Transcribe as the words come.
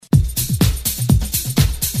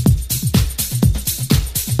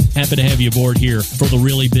Happy to have you aboard here for the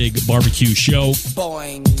Really Big Barbecue Show.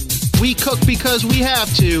 Boing. We cook because we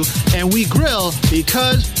have to, and we grill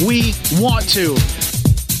because we want to.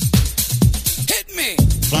 Hit me!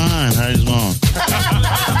 Fine, how's it going?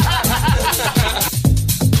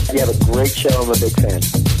 You have a great show. I'm a big fan.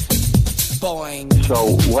 Boing.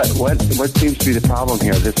 So what seems to be the problem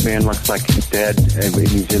here? This man looks like he's dead, and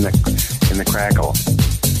he's in the crackle.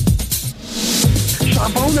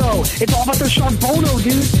 Charbono! It's all about the Charbono,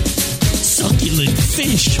 dude! Succulent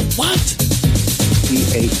fish. What? He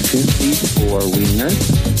ate 2 feet for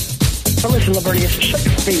wieners. Now listen, Lavernius, shut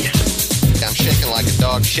your face. I'm shaking like a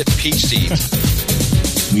dog shit peach seeds.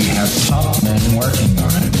 We have top men working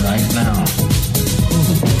on it right now.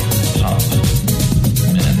 Top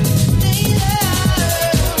men.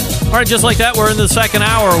 All right, just like that, we're in the second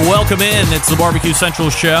hour. Welcome in. It's the Barbecue Central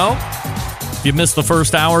Show. If you missed the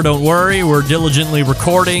first hour, don't worry. We're diligently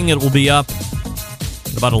recording. It will be up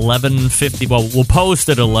at about 11:50. Well, we'll post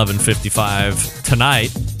at 11:55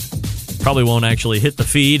 tonight. Probably won't actually hit the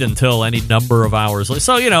feed until any number of hours later.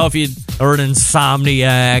 So, if you are an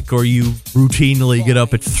insomniac or you routinely get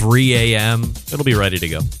up at 3 a.m., it'll be ready to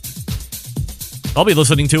go. I'll be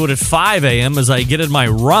listening to it at 5 a.m. as I get in my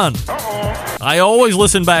run. I always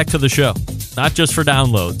listen back to the show, not just for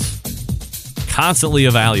downloads. Constantly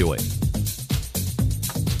evaluate.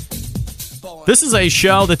 This is a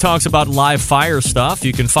show that talks about live fire stuff.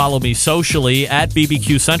 You can follow me socially at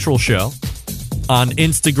BBQ Central Show on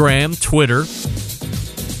Instagram, Twitter,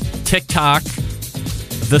 TikTok,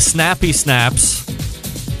 The Snappy Snaps,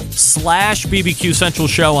 /BBQ Central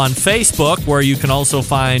Show on Facebook, where you can also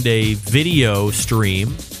find a video stream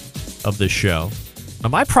of the show. Now,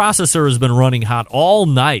 my processor has been running hot all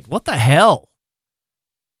night. What the hell?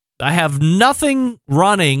 I have nothing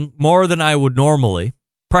running more than I would normally.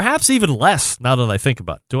 Perhaps even less, now that I think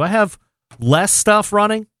about it. Do I have less stuff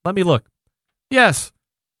running? Let me look. Yes,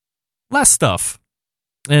 less stuff.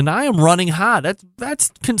 And I am running hot.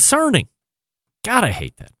 That's concerning. God, I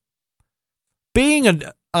hate that. Being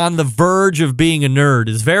on the verge of being a nerd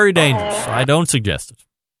is very dangerous. I don't suggest it.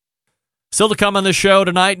 Still to come on the show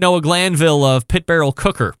tonight, Noah Glanville of Pit Barrel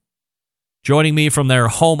Cooker, joining me from their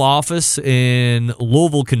home office in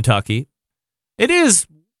Louisville, Kentucky. It is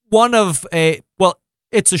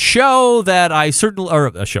it's a show that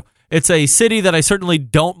it's a city that I certainly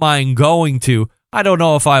don't mind going to. I don't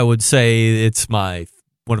know if I would say it's one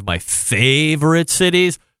of my favorite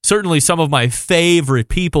cities. Certainly some of my favorite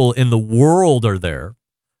people in the world are there.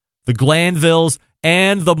 The Glanvilles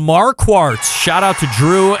and the Marquarts. Shout out to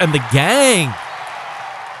Drew and the gang.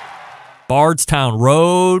 Bardstown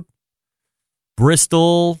Road,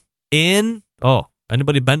 Bristol Inn. Oh,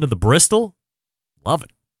 anybody been to the Bristol? Love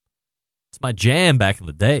it. It's my jam back in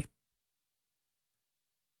the day.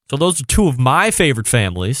 So those are two of my favorite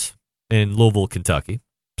families in Louisville, Kentucky.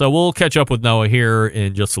 So we'll catch up with Noah here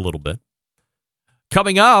in just a little bit.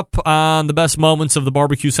 Coming up on the best moments of the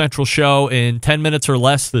Barbecue Central Show in 10 minutes or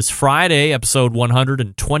less this Friday, episode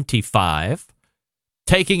 125.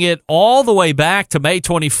 Taking it all the way back to May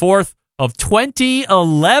 24th of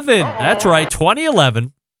 2011. That's right,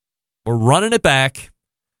 2011. We're running it back.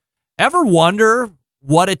 Ever wonder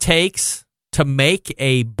what it takes to make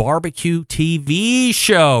a barbecue TV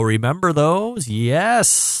show? Remember those?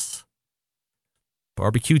 Yes.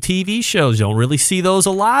 Barbecue TV shows. You don't really see those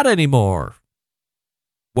a lot anymore.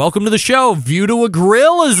 Welcome to the show. View to a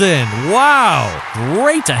Grill is in. Wow.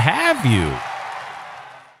 Great to have you.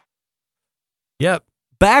 Yep.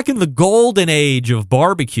 Back in the golden age of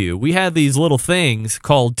barbecue, we had these little things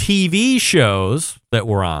called TV shows that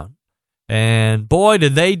were on. And boy,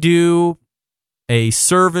 did they do a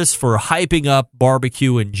service for hyping up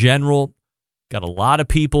barbecue in general. Got a lot of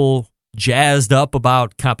people jazzed up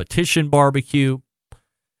about competition barbecue.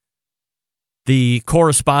 The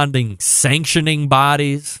corresponding sanctioning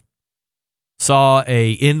bodies saw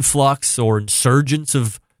a influx or insurgence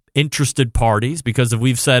of interested parties because, as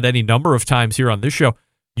we've said any number of times here on this show,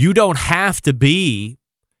 you don't have to be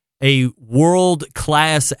a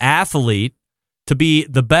world-class athlete to be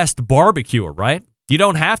the best barbecuer, right? You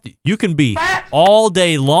don't have to. You can be all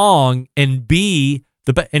day long and be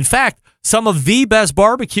the best. In fact, some of the best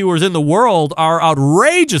barbecuers in the world are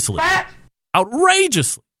outrageously.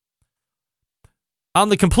 On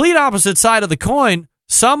the complete opposite side of the coin,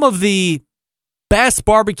 some of the best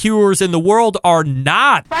barbecuers in the world are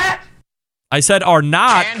not. I said are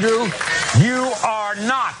not. Andrew, you are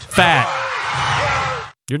not fat.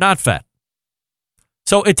 You're not fat.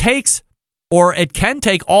 So it can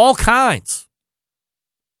take all kinds.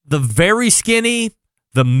 The very skinny,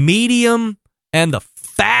 the medium, and the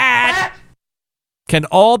fat can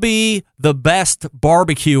all be the best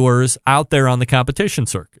barbecuers out there on the competition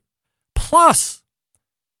circuit. Plus,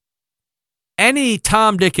 any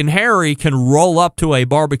Tom, Dick, and Harry can roll up to a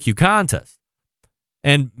barbecue contest.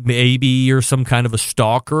 And maybe you're some kind of a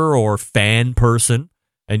stalker or fan person,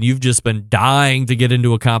 and you've just been dying to get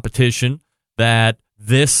into a competition that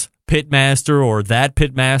this pitmaster or that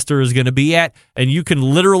pitmaster is going to be at, and you can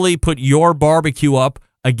literally put your barbecue up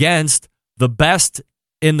against the best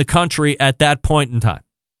in the country at that point in time.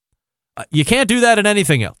 You can't do that in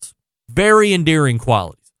anything else. Very endearing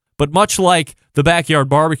qualities. But much like the Backyard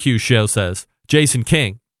Barbecue Show says, Jason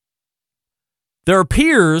King, there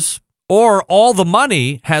appears or all the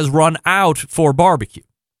money has run out for barbecue.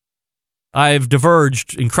 I've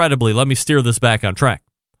diverged incredibly. Let me steer this back on track.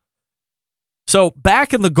 So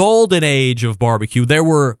back in the golden age of barbecue, there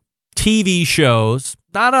were TV shows,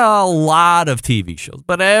 not a lot of TV shows,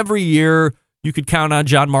 but every year you could count on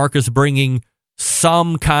John Marcus bringing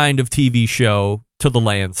some kind of TV show to the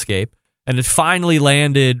landscape. And it finally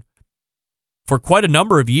landed for quite a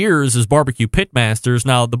number of years as Barbecue Pitmasters.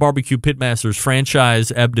 Now, the Barbecue Pitmasters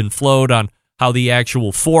franchise ebbed and flowed on how the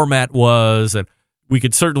actual format was. And we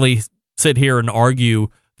could certainly sit here and argue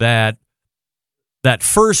that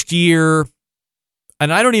first year,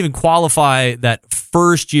 and I don't even qualify that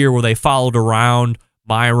first year where they followed around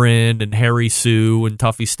Myron and Harry Sue and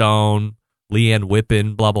Tuffy Stone, Leanne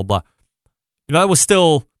Whippen, blah, blah, blah. You know, that was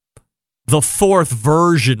still the fourth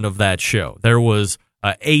version of that show. There was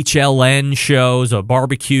HLN shows, a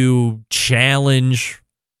barbecue challenge.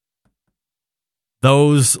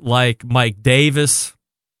 Those like Mike Davis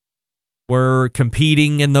were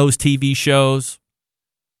competing in those TV shows.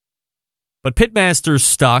 But Pitmasters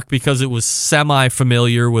stuck because it was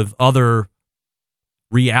semi-familiar with other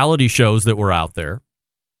reality shows that were out there.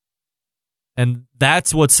 And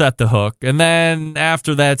that's what set the hook. And then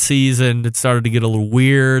after that season, it started to get a little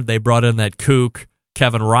weird. They brought in that kook,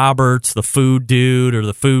 Kevin Roberts, the food dude or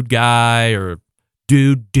the food guy or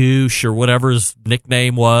dude douche or whatever his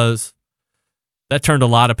nickname was. That turned a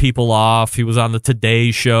lot of people off. He was on the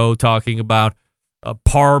Today Show talking about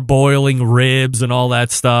parboiling ribs and all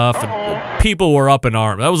that stuff. And people were up in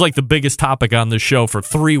arms. That was like the biggest topic on this show for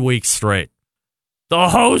 3 weeks straight. The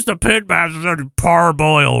host of Pitmasters said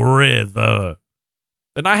parboil ribs.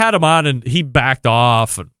 And I had him on, and he backed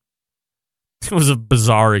off. And it was a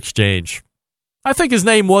bizarre exchange. I think his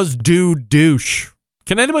name was Dude Douche.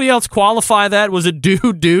 Can anybody else qualify that? Was it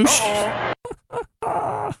Dude Douche?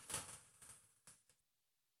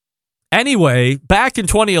 Anyway, back in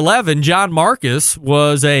 2011, John Marcus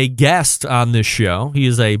was a guest on this show. He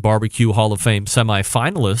is a Barbecue Hall of Fame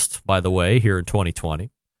semifinalist, by the way, here in 2020.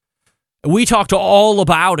 We talked all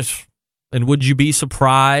about it. And would you be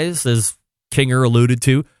surprised, as Kinger alluded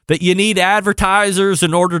to, that you need advertisers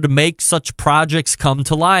in order to make such projects come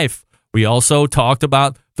to life? We also talked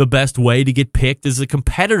about the best way to get picked as a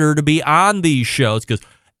competitor to be on these shows, because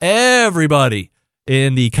everybody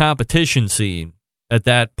in the competition scene at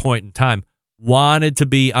that point in time wanted to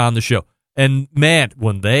be on the show. And man,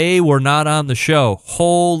 when they were not on the show,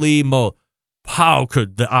 holy mo, how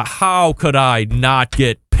could I not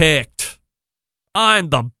get picked? I'm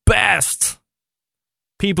the best.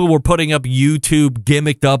 People were putting up YouTube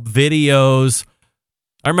gimmicked up videos.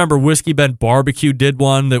 I remember Whiskey Bent Barbecue did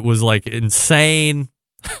one that was like insane.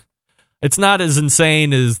 It's not as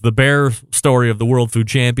insane as the bear story of the World Food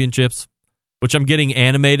Championships, which I'm getting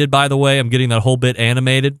animated, by the way. I'm getting that whole bit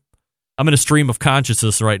animated. I'm in a stream of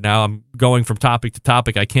consciousness right now. I'm going from topic to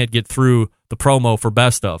topic. I can't get through the promo for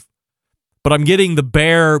Best Of. But I'm getting the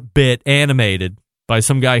bear bit animated by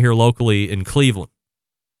some guy here locally in Cleveland.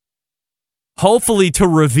 Hopefully to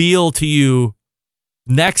reveal to you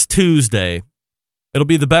next Tuesday. It'll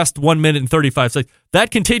be the best 1 minute and 35 seconds.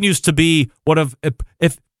 That continues to be one of,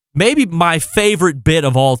 if maybe my favorite bit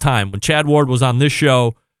of all time, when Chad Ward was on this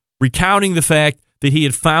show, recounting the fact that he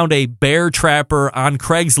had found a bear trapper on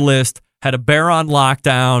Craigslist, had a bear on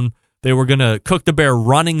lockdown. They were going to cook the bear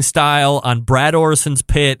running style on Brad Orison's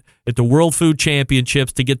pit at the World Food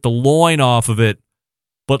Championships to get the loin off of it.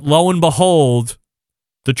 But lo and behold,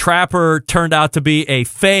 the trapper turned out to be a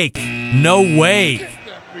fake. No way.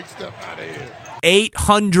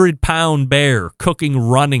 800-pound bear cooking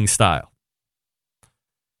running style.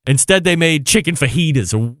 Instead, they made chicken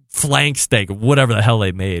fajitas or flank steak or whatever the hell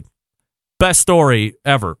they made. Best story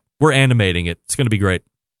ever. We're animating it. It's going to be great.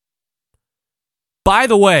 By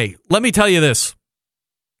the way, let me tell you this.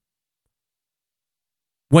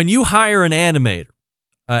 When you hire an animator,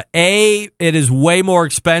 it is way more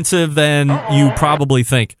expensive than you probably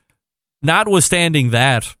think. Notwithstanding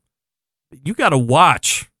that, you got to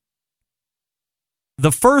watch.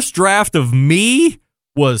 The first draft of me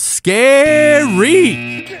was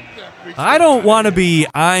scary. I don't want to be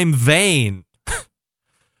I'm vain,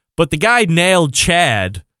 but the guy nailed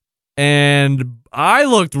Chad, and I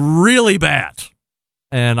looked really bad.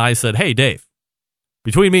 And I said, hey, Dave,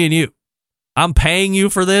 between me and you, I'm paying you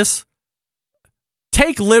for this.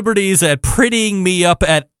 Take liberties at prettying me up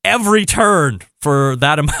at every turn for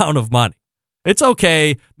that amount of money. It's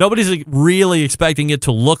okay. Nobody's really expecting it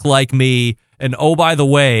to look like me. And oh, by the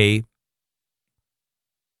way,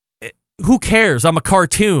 who cares? I'm a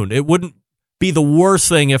cartoon. It wouldn't be the worst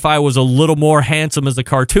thing if I was a little more handsome as a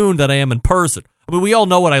cartoon than I am in person. I mean, we all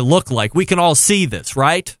know what I look like. We can all see this,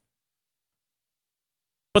 right?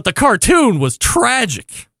 But the cartoon was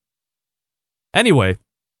tragic. Anyway,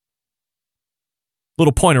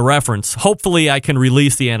 little point of reference. Hopefully I can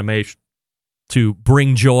release the animation to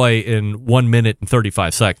bring joy in 1 minute and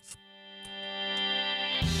 35 seconds.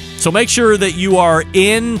 So make sure that you are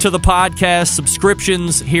into the podcast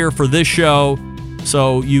subscriptions here for this show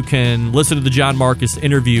so you can listen to the John Marcus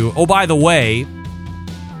interview. Oh, by the way,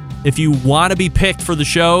 if you want to be picked for the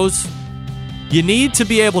shows, you need to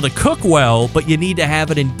be able to cook well, but you need to have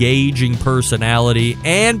an engaging personality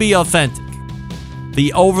and be authentic.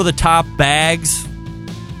 The over-the-top bags,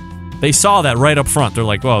 they saw that right up front. They're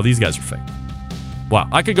like, whoa, these guys are fake. Wow,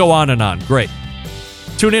 I could go on and on. Great.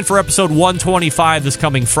 Tune in for episode 125 this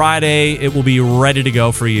coming Friday. It will be ready to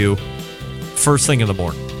go for you first thing in the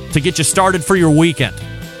morning to get you started for your weekend.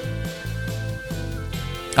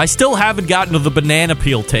 I still haven't gotten to the banana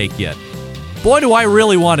peel take yet. Boy, do I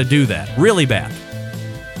really want to do that. Really bad.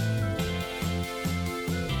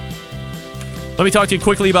 Let me talk to you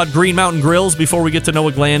quickly about Green Mountain Grills before we get to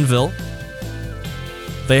Noah Glanville.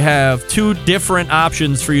 They have two different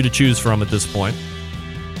options for you to choose from at this point.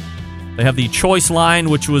 They have the Choice line,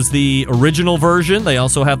 which was the original version. They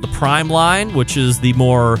also have the Prime line, which is the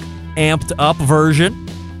more amped up version.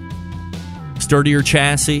 Sturdier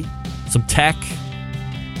chassis, some tech,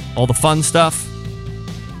 all the fun stuff.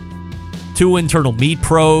 2 internal meat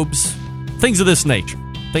probes, things of this nature.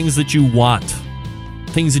 Things that you want.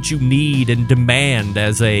 Things that you need and demand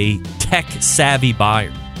as a tech-savvy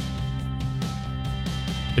buyer.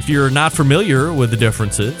 If you're not familiar with the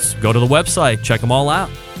differences, go to the website, check them all out.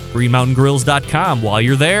 GreenMountainGrills.com. While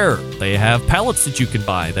you're there, they have pellets that you can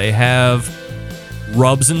buy. They have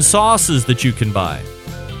rubs and sauces that you can buy.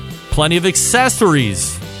 Plenty of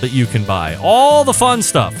accessories that you can buy. All the fun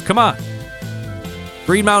stuff. Come on.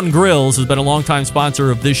 Green Mountain Grills has been a longtime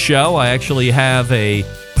sponsor of this show. I actually have a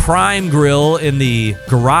Prime grill in the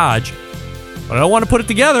garage, but I don't want to put it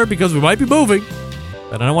together because we might be moving.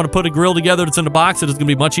 And I don't want to put a grill together that's in a box that is going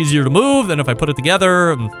to be much easier to move than if I put it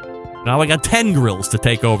together. And now I got 10 grills to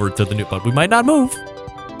take over to the new, but we might not move.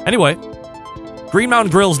 Anyway,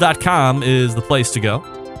 GreenMountainGrills.com is the place to go.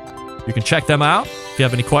 You can check them out. If you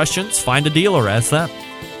have any questions, find a dealer, ask them.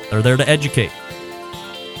 They're there to educate.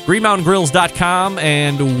 GreenMountainGrills.com,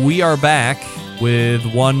 and we are back with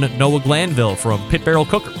one Noah Glanville from Pit Barrel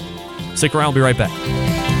Cooker. Stick around, we'll be right back.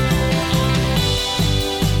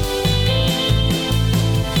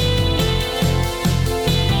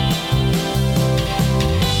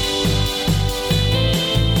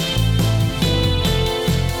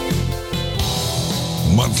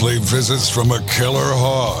 Monthly visits from a killer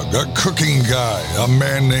hog, a cooking guy, a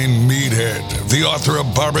man named Meathead, the author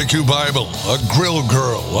of Barbecue Bible, a grill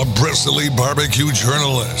girl, a bristly barbecue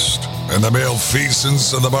journalist, and the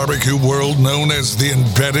malfeasance of the barbecue world known as the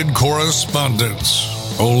embedded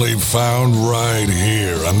correspondents. Only found right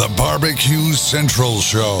here on the Barbecue Central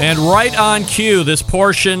Show. And right on cue, this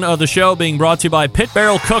portion of the show being brought to you by Pit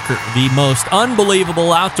Barrel Cooker, the most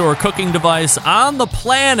unbelievable outdoor cooking device on the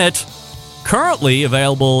planet. Currently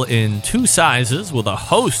available in 2 sizes with a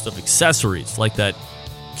host of accessories like that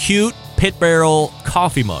cute Pit Barrel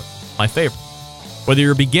coffee mug, my favorite. Whether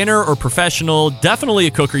you're a beginner or professional, definitely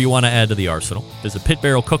a cooker you want to add to the arsenal. Visit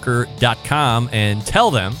pitbarrelcooker.com and tell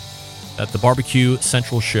them that the Barbecue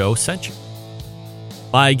Central Show sent you.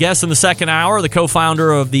 My guest in the second hour, the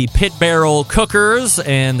co-founder of the Pit Barrel Cookers,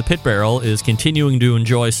 and the Pit Barrel is continuing to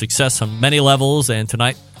enjoy success on many levels, and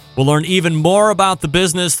tonight we'll learn even more about the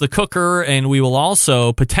business, the cooker, and we will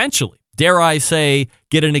also potentially, dare I say,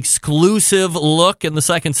 get an exclusive look in the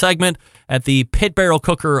second segment at the Pit Barrel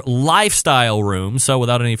Cooker Lifestyle Room. So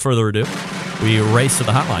without any further ado, we race to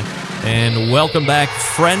the hotline. And welcome back,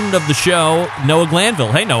 friend of the show, Noah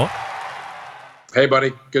Glanville. Hey, Noah. Hey,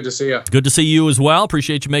 buddy. Good to see you. Good to see you as well.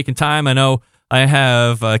 Appreciate you making time. I know I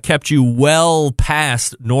have kept you well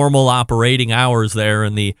past normal operating hours there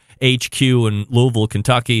in the HQ in Louisville,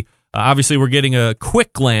 Kentucky. Obviously, we're getting a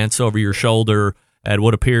quick glance over your shoulder at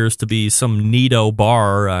what appears to be some neato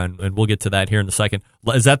bar, and we'll get to that here in a second.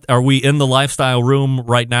 Are we in the lifestyle room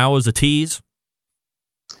right now as a tease?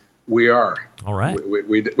 We are. All right.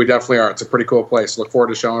 We definitely are. It's a pretty cool place. Look forward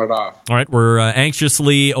to showing it off. All right. We're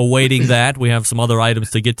anxiously awaiting that. We have some other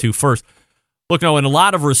items to get to first. Look, no, in a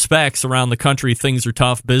lot of respects around the country, things are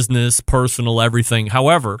tough, business, personal, everything.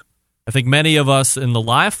 However, I think many of us in the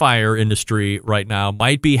live fire industry right now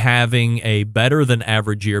might be having a better than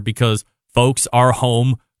average year because folks are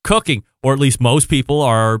home cooking, or at least most people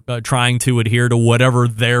are trying to adhere to whatever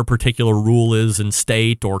their particular rule is in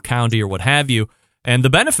state or county or what have you. And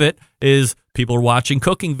the benefit is people are watching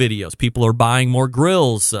cooking videos. People are buying more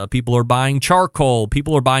grills. People are buying charcoal.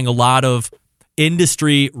 People are buying a lot of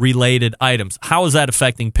industry-related items. How is that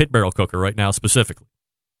affecting Pit Barrel Cooker right now specifically?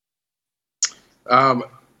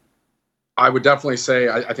 I would definitely say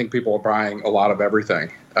I think people are buying a lot of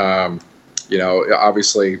everything.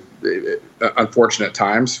 Obviously, unfortunate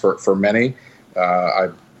times for many.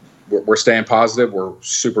 We're staying positive. We're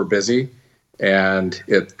super busy. And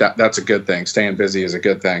that's a good thing. Staying busy is a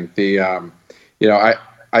good thing.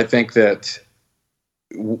 I think that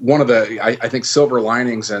one of I think silver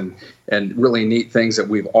linings and really neat things that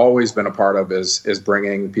we've always been a part of is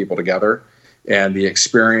bringing people together. And the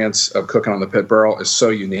experience of cooking on the pit barrel is so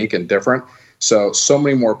unique and different. So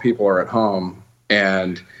many more people are at home,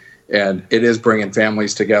 and it is bringing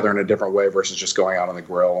families together in a different way versus just going out on the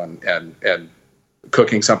grill and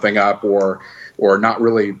cooking something up or not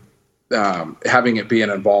really. Having it be an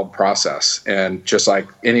involved process. And just like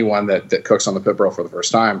anyone that cooks on the pit barrel for the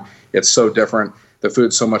first time, it's so different. The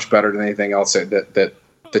food's so much better than anything else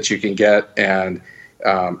that you can get. And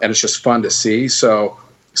it's just fun to see. So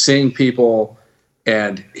seeing people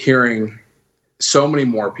and hearing so many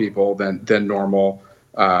more people than normal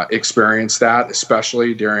experience that,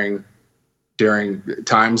 especially during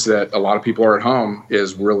times that a lot of people are at home,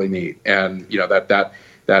 is really neat. And, that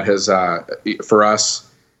has, for us,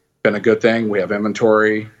 been a good thing. We have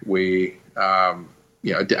inventory. We, I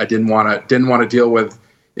didn't want to deal with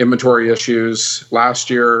inventory issues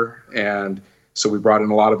last year, and so we brought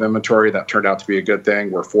in a lot of inventory. That turned out to be a good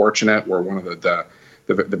thing. We're fortunate. We're one of the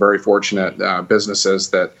very fortunate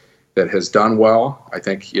businesses that has done well. I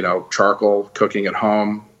think charcoal, cooking at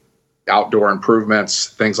home, outdoor improvements,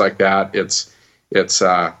 things like that. It's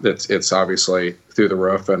obviously through the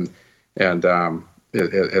roof, and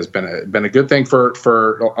it has been a good thing for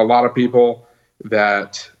a lot of people.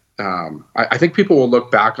 That I think people will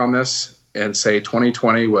look back on this and say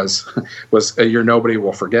 2020 was a year nobody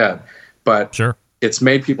will forget. But sure, it's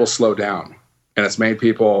made people slow down, and it's made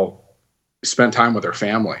people spend time with their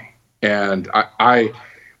family. And I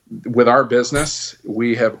with our business,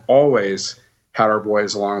 we have always had our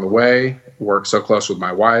boys along the way. Worked so close with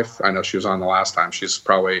my wife. I know she was on the last time. She's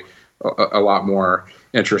probably a lot more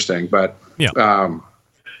interesting, but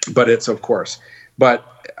it's of course. But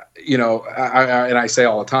I say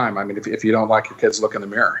all the time. I mean, if you don't like your kids, look in the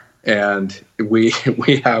mirror. And we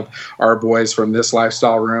have our boys from this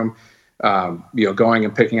lifestyle room, going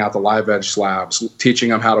and picking out the live edge slabs, teaching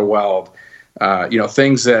them how to weld,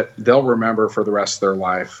 things that they'll remember for the rest of their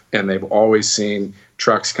life. And they've always seen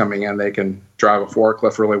trucks coming in. They can drive a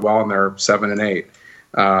forklift really well, and they're 7 and 8.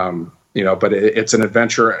 But it's an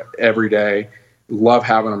adventure every day. Love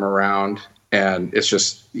having them around. And it's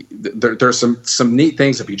just, there's some neat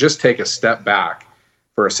things if you just take a step back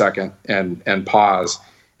for a second and pause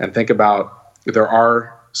and think about, there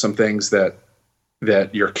are some things that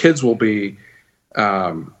your kids will be,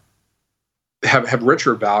 have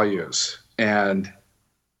richer values, and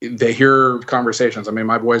they hear conversations. I mean,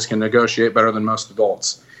 my boys can negotiate better than most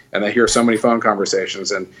adults, and they hear so many phone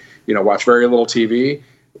conversations and, watch very little TV.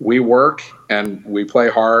 We work and we play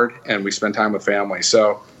hard and we spend time with family.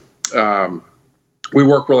 So, we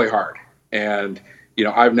work really hard, and,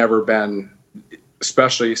 I've never been,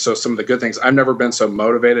 especially, so some of the good things, I've never been so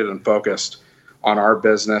motivated and focused on our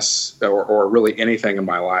business or really anything in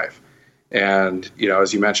my life. And,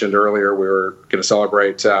 as you mentioned earlier, we were going to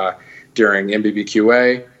celebrate, during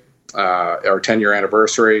MBBQA, our 10-year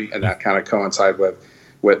anniversary, and that kind of coincided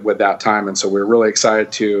with that time. And so we're really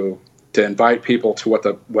excited to invite people to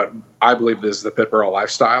what I believe is the Pit Barrel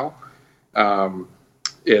lifestyle.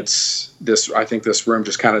 It's this, I think this room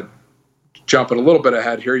just kind of jumping a little bit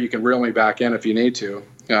ahead here. You can reel me back in if you need to.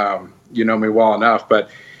 You know me well enough, but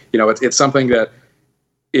it's something that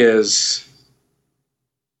it's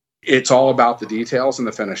all about the details and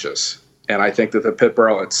the finishes. And I think that the Pit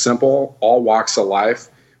Barrel, it's simple, all walks of life.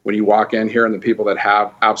 When you walk in here, and the people that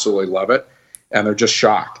have absolutely love it, and they're just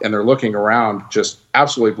shocked, and they're looking around just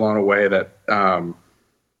absolutely blown away that,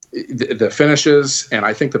 the finishes, and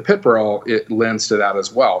I think the pit barrel, it lends to that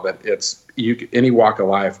as well. That it's any walk of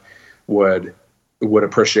life would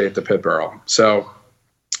appreciate the pit barrel. So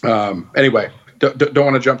anyway, don't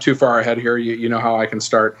want to jump too far ahead here. You know how I can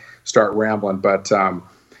start rambling, but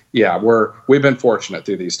we've been fortunate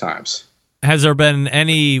through these times. Has there been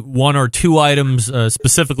any one or two items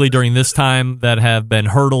specifically during this time that have been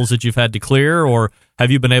hurdles that you've had to clear, or have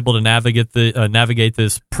you been able to navigate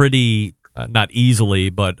this pretty not easily,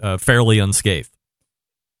 but fairly unscathed?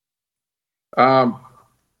 I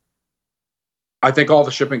think all the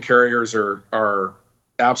shipping carriers are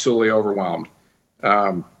absolutely overwhelmed.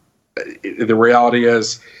 The reality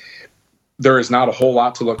is there is not a whole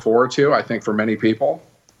lot to look forward to, I think, for many people.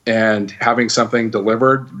 And having something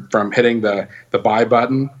delivered, from hitting the buy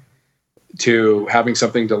button to having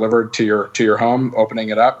something delivered to your home, opening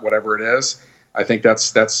it up, whatever it is, I think that's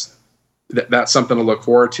something to look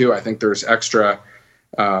forward to. I think there's extra,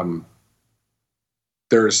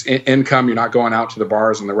 there's income. You're not going out to the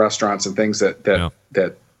bars and the restaurants and things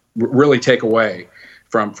that really take away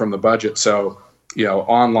from the budget. So,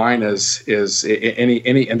 online is any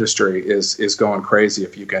industry is going crazy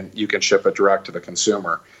if you can ship it direct to the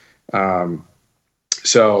consumer. I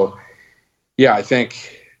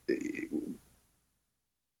think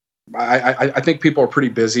I think people are pretty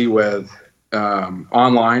busy with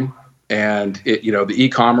online, and the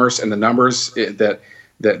e-commerce and the numbers that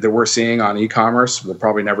we're seeing on e-commerce we'll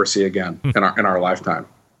probably never see again in our lifetime.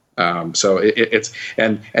 So it's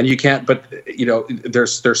you can't, but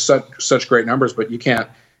there's such great numbers, but you can't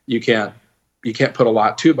put a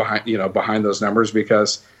lot too behind those numbers,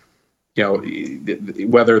 because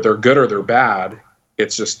whether they're good or they're bad,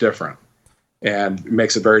 it's just different, and it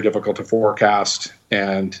makes it very difficult to forecast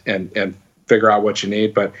and figure out what you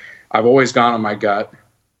need. But I've always gone on my gut,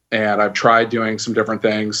 and I've tried doing some different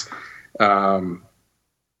things,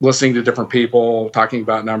 listening to different people, talking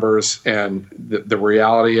about numbers, and the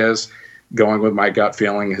reality is going with my gut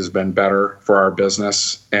feeling has been better for our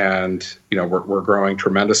business. And, we're growing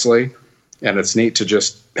tremendously, and it's neat to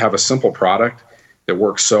just have a simple product that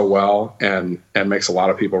works so well and makes a lot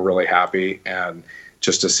of people really happy. And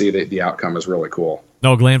just to see the outcome is really cool.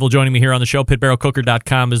 Noah Glanville joining me here on the show.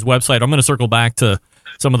 pitbarrelcooker.com is website. I'm going to circle back to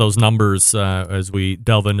some of those numbers as we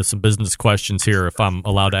delve into some business questions here, if I'm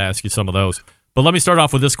allowed to ask you some of those. But let me start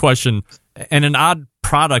off with this question, and an odd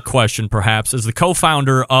product question, perhaps. As the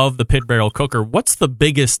co-founder of the Pit Barrel Cooker, what's the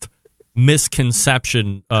biggest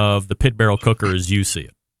misconception of the Pit Barrel Cooker as you see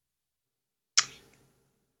it?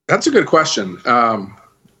 That's a good question.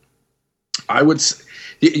 I would say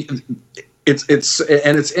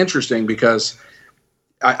it's interesting, because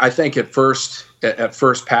I think at first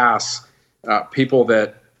pass, people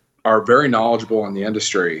that are very knowledgeable in the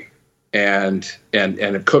industry and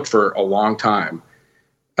have cooked for a long time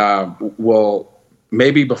will,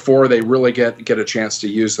 maybe before they really get a chance to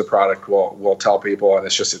use the product, will tell people, and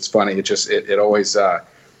it's funny. It always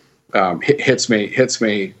hits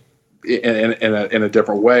me in a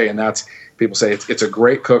different way, and that's, people say it's a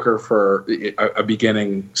great cooker for a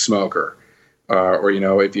beginning smoker, or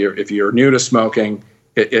if you're new to smoking,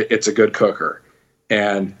 it's a good cooker.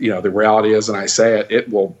 And the reality is, and I say it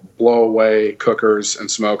will blow away cookers and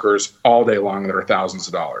smokers all day long that are thousands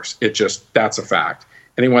of dollars. That's a fact.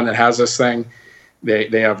 Anyone that has this thing,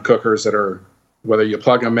 they have cookers that are, whether you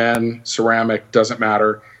plug them in, ceramic, doesn't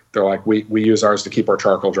matter. They're like, we use ours to keep our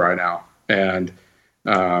charcoal dry now. And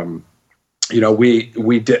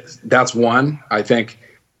we did. That's one. I think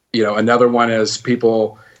another one is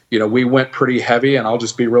people. We went pretty heavy, and I'll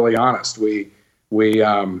just be really honest. We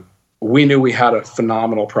knew we had a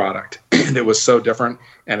phenomenal product that was so different.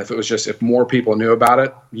 And if more people knew about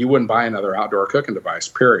it, you wouldn't buy another outdoor cooking device,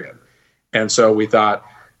 period. And so we thought,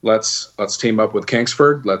 let's team up with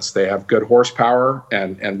Kingsford. They have good horsepower,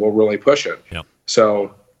 and we'll really push it. Yep.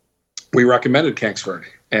 So we recommended Kingsford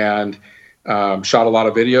and shot a lot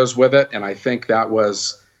of videos with it. And I think that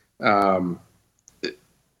was, a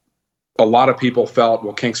lot of people felt,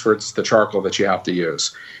 well, Kingsford's the charcoal that you have to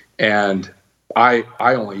use. And I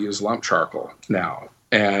only use lump charcoal now.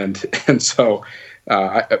 And so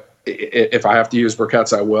if I have to use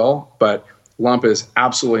briquettes, I will, but lump is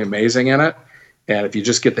absolutely amazing in it. And if you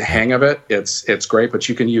just get the hang of it, it's great, but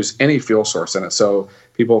you can use any fuel source in it. So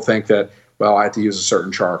people think that, well, I have to use a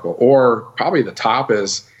certain charcoal, or probably the top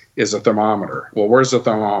is a thermometer. Well, where's the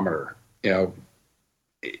thermometer?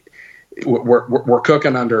 We're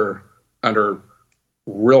cooking under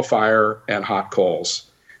real fire and hot coals.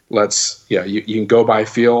 You can go by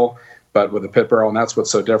feel, but with a pit barrel, and that's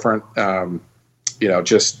what's so different.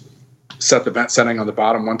 Just set the vent setting on the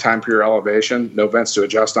bottom one time per your elevation, no vents to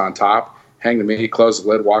adjust on top, hang the meat, close the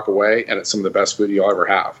lid, walk away, and it's some of the best food you'll ever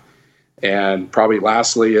have. And probably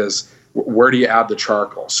lastly is, where do you add the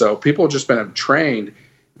charcoal? So people have just been trained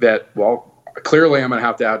that, well, clearly I'm going to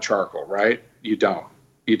have to add charcoal, right? You don't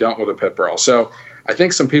with a pit barrel. So I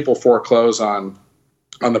think some people foreclose on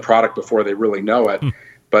the product before they really know it,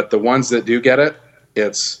 but the ones that do get it,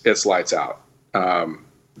 it's lights out.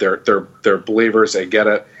 They're believers. They get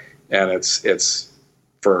it, and it's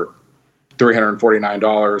for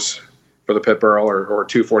 $349 for the pit barrel or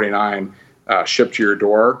 $249 shipped to your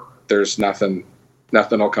door. There's nothing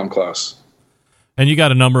will come close. And you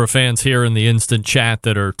got a number of fans here in the instant chat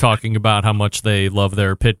that are talking about how much they love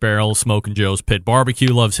their pit barrel. Smokin' Joe's Pit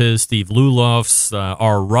Barbecue loves his. Steve Lulof's,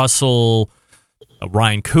 R. Russell,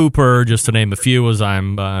 Ryan Cooper, just to name a few as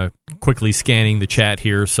I'm quickly scanning the chat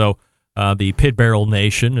here. So the Pit Barrel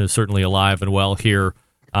Nation is certainly alive and well here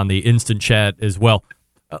on the instant chat as well.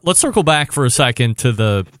 Let's circle back for a second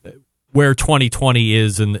to where 2020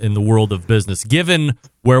 is in the world of business. Given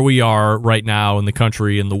where we are right now in the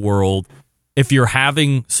country and the world, if you're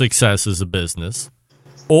having success as a business,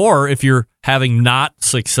 or if you're having not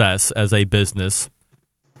success as a business,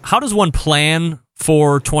 how does one plan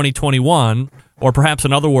for 2021? Or perhaps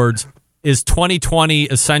in other words, is 2020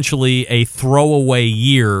 essentially a throwaway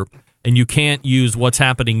year and you can't use what's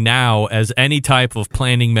happening now as any type of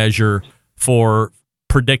planning measure for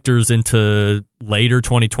predictors into later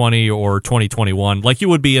 2020 or 2021, like you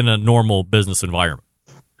would be in a normal business environment?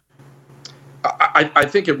 I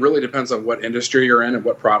think it really depends on what industry you're in and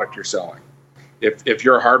what product you're selling. If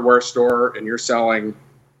you're a hardware store and you're selling,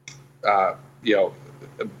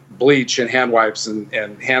 bleach and hand wipes and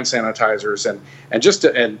hand sanitizers and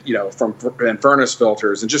furnace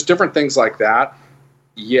filters and just different things like that,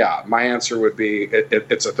 yeah, my answer would be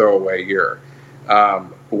it's a throwaway year.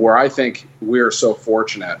 Where I think we're so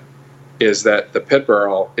fortunate is that the pit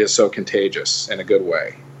barrel is so contagious in a good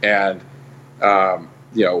way, and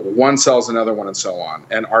one sells another one, and so on.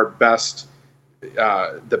 And our best,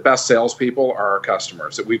 the best salespeople are our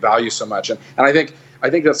customers that we value so much. And I think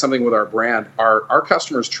that's something with our brand. Our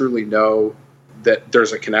customers truly know that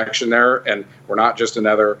there's a connection there, and we're not just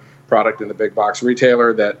another product in the big box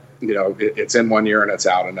retailer that, it's in one year and it's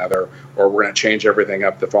out another, or we're going to change everything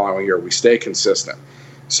up the following year. We stay consistent.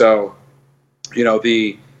 So, we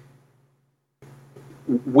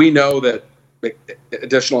know that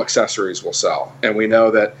additional accessories will sell, and we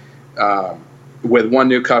know that with one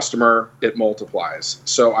new customer, it multiplies.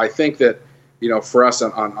 So I think that, for us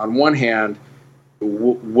on one hand,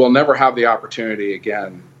 we'll never have the opportunity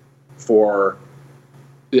again for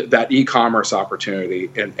that e-commerce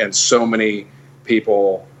opportunity and so many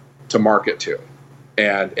people to market to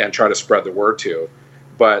and try to spread the word to.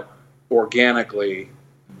 But organically,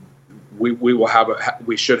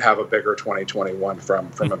 we should have a bigger 2021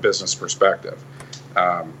 from a business perspective.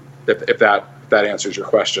 If that answers your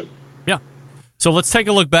question. Yeah. So let's take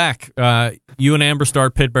a look back. You and Amber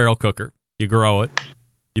start Pit Barrel Cooker. You grow it.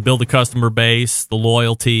 You build the customer base, the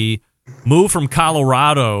loyalty, move from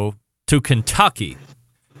Colorado to Kentucky.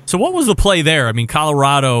 So what was the play there? I mean,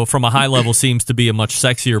 Colorado from a high level seems to be a much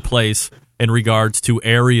sexier place in regards to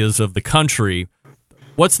areas of the country.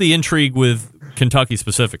 What's the intrigue with Kentucky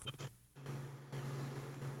specifically?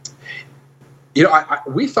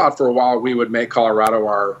 We thought for a while we would make Colorado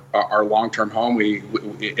our long-term home.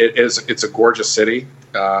 It's a gorgeous city.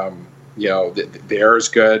 The air is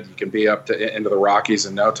good. You can be up into the Rockies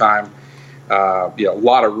in no time. A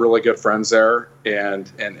lot of really good friends there,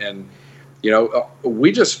 and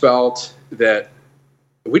we just felt that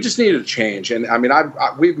we just needed a change. And I mean,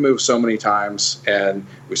 we've moved so many times, and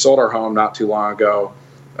we sold our home not too long ago.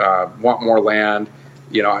 Want more land.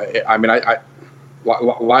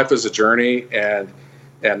 Life is a journey, and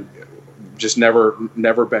just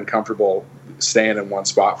never been comfortable staying in one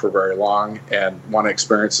spot for very long, and want to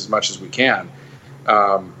experience as much as we can.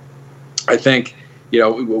 I think,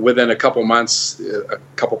 within a couple months, a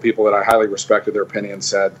couple people that I highly respected their opinion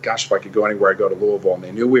said, gosh, if I could go anywhere, I'd go to Louisville. And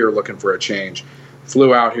they knew we were looking for a change.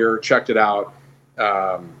 Flew out here, checked it out.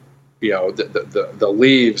 The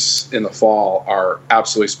leaves in the fall are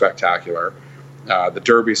absolutely spectacular. The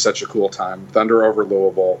Derby's such a cool time. Thunder over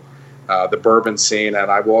Louisville, the bourbon scene,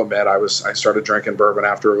 and I will admit I started drinking bourbon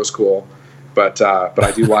after it was cool, but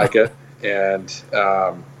I do like it, and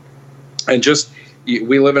just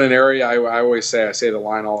we live in an area. I always say the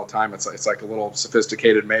line all the time. It's like a little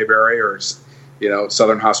sophisticated Mayberry, or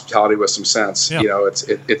Southern hospitality with some sense. Yeah.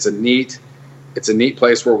 It's a neat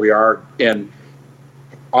place where we are, and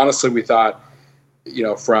honestly, we thought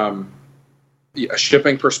from a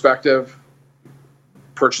shipping perspective,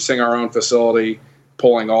 purchasing our own facility,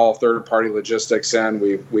 pulling all third-party logistics in.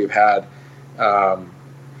 We've had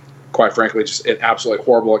quite frankly, just an absolutely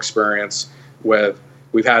horrible experience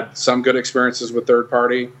we've had some good experiences with third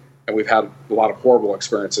party, and we've had a lot of horrible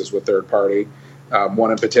experiences with third party,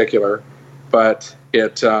 one in particular, but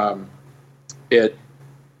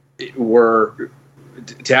we're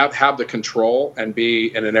to have the control and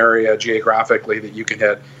be in an area geographically that you can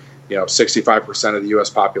hit, 65% of the U.S.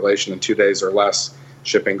 population in 2 days or less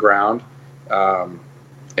shipping ground.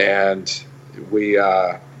 And we,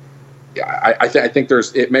 I think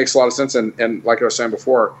it makes a lot of sense. And like I was saying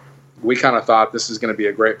before, we kind of thought this is going to be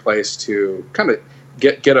a great place to kind of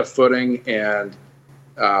get a footing and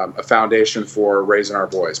a foundation for raising our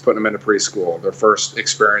boys, putting them into preschool, their first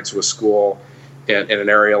experience with school in an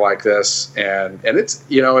area like this. And it's,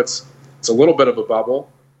 it's a little bit of a bubble,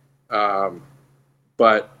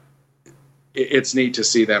 but it's neat to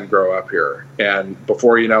see them grow up here. And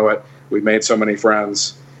before you know it, we've made so many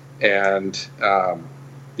friends, and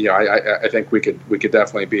I think we could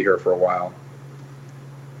definitely be here for a while.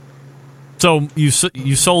 So you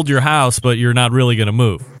sold your house, but you're not really going to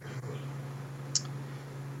move.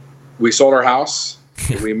 We sold our house.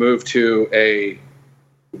 We moved to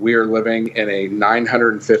we are living in a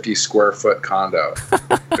 950 square foot condo.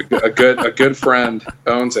 a good friend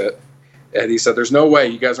owns it. And he said, "There's no way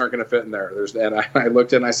you guys aren't going to fit in there." And I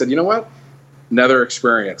looked at it and I said, "You know what? Another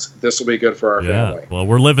experience. This will be good for our family." Well,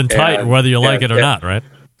 we're living tight, whether you like it or not, right?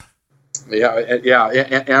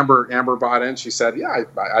 Yeah. Amber bought in. She said, "Yeah,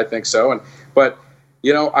 I think so." But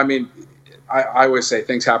I always say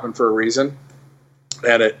things happen for a reason,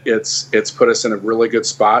 and it's put us in a really good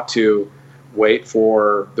spot to wait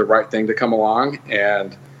for the right thing to come along.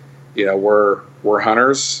 And we're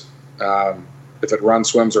hunters. If it runs,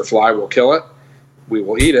 swims, or fly, we'll kill it. We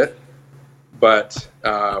will eat it. But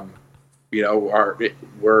we're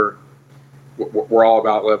all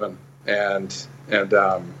about living and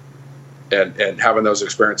having those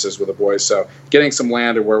experiences with the boys. So getting some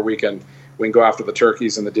land and where we can go after the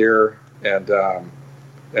turkeys and the deer, and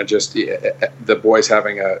just the boys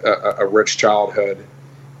having a rich childhood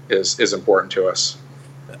is important to us.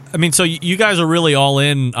 I mean, so you guys are really all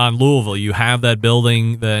in on Louisville. You have that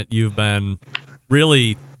building that you've been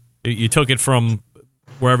really, you took it from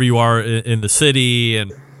wherever you are in the city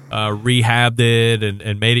and rehabbed it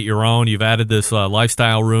and made it your own. You've added this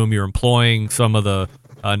lifestyle room. You're employing some of the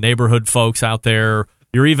neighborhood folks out there.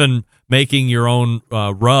 You're even making your own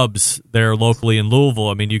rubs there locally in Louisville.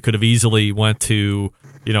 I mean, you could have easily went to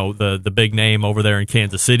the big name over there in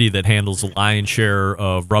Kansas City that handles the lion's share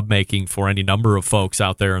of rub making for any number of folks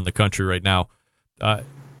out there in the country right now.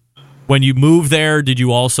 When you moved there, did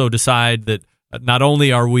you also decide that not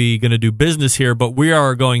only are we going to do business here, but we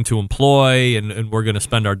are going to employ and we're going to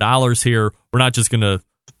spend our dollars here? We're not just going to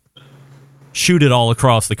shoot it all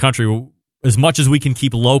across the country. As much as we can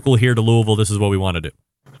keep local here to Louisville, this is what we want to do.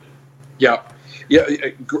 Yeah.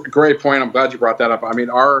 Great point. I'm glad you brought that up. I mean,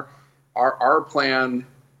 our plan.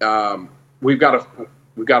 We've got an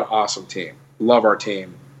awesome team. Love our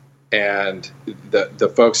team, and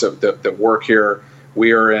the folks that work here.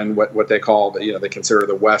 We are in what they call they consider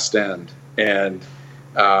the West End, and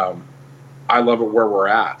I love it where we're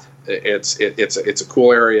at. It's a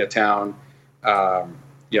cool area of town.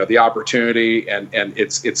 The opportunity and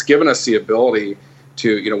it's given us the ability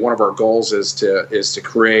to one of our goals is to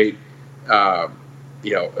create a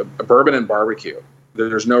bourbon and barbecue.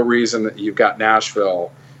 There's no reason that you've got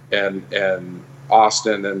Nashville and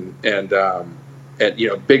Austin and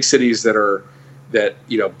big cities that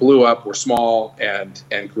blew up, were small and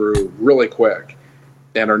grew really quick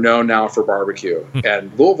and are known now for barbecue.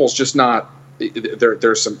 And Louisville's just not.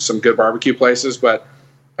 There's some good barbecue places, but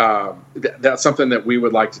that's something that we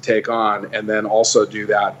would like to take on, and then also do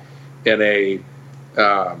that in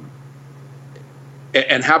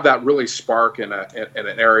and have that really spark in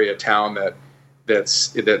an area of town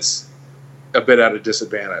that's a bit at a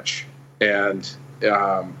disadvantage, and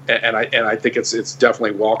I think it's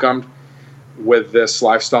definitely welcomed with this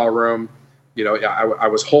lifestyle room. I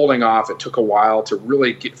was holding off. It took a while to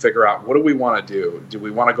really figure out, what do we want to do? Do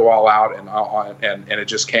we want to go all out? And it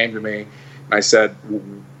just came to me, and I said,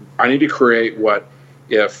 I need to create what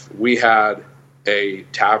if we had a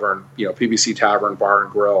tavern, PBC Tavern Bar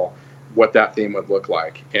and Grill, what that theme would look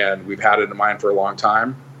like. And we've had it in mind for a long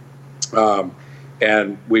time.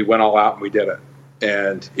 And we went all out and we did it.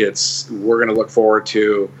 And we're going to look forward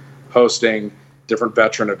to hosting different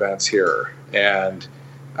veteran events here, and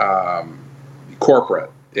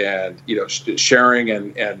corporate, and sharing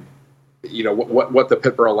and what the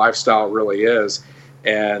Pittsburgh lifestyle really is.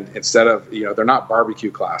 And instead of they're not barbecue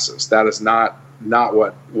classes. That is not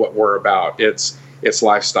what we're about. It's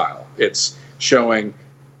lifestyle. It's showing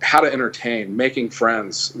how to entertain, making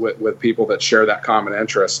friends with people that share that common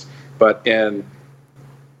interest, but in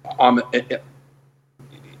a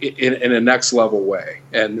next level way.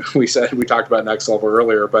 And we talked about next level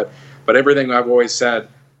earlier, but everything I've always said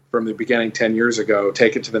from the beginning 10 years ago,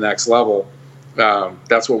 take it to the next level.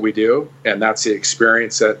 That's what we do, and that's the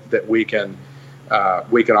experience that we can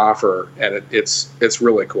offer, and it's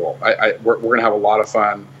really cool. We're gonna have a lot of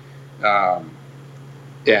fun,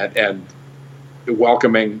 and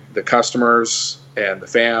welcoming the customers and the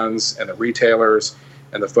fans and the retailers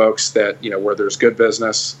and the folks that, where there's good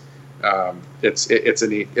business.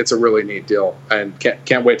 It's a really neat deal, and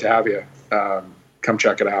can't wait to have you come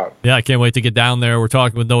check it out. Yeah, I can't wait to get down there. We're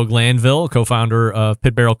talking with Noah Glanville, co-founder of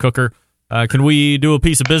Pit Barrel Cooker. Can we do a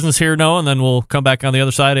piece of business here, Noah, and then we'll come back on the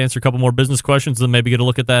other side, answer a couple more business questions, and then maybe get a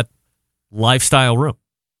look at that lifestyle room?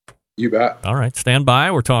 You bet. All right, stand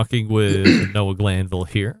by. We're talking with Noah Glanville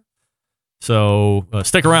here. So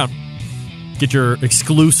stick around. Get your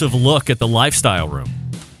exclusive look at the lifestyle room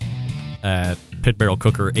at Pit Barrel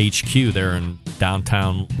Cooker HQ there in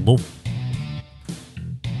downtown Louisville.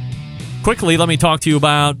 Quickly, let me talk to you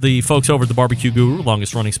about the folks over at the Barbecue Guru,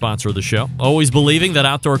 longest-running sponsor of the show. Always believing that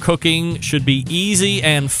outdoor cooking should be easy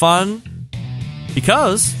and fun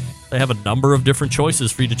because they have a number of different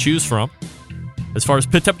choices for you to choose from. As far as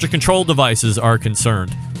pit temperature control devices are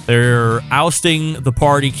concerned, they're ousting the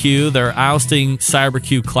Party Q, they're ousting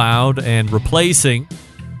CyberQ Cloud, and replacing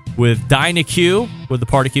with DynaQ with the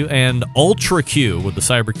Party Q and Ultra Q with the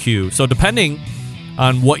CyberQ. So depending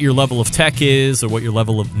on what your level of tech is or what your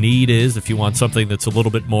level of need is, if you want something that's a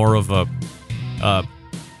little bit more of a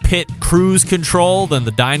pit cruise control, then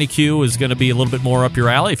the DynaQ is going to be a little bit more up your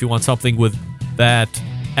alley. If you want something with that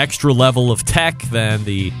extra level of tech, then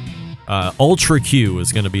the Ultra Q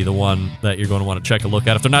is going to be the one that you're going to want to check a look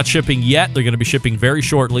at. If they're not shipping yet, they're going to be shipping very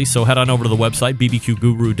shortly, so head on over to the website,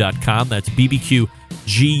 bbqguru.com. That's bbqguru.com.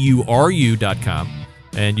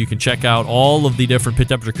 And you can check out all of the different pit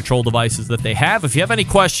temperature control devices that they have. If you have any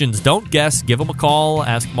questions, don't guess. Give them a call.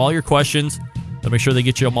 Ask them all your questions. They'll make sure they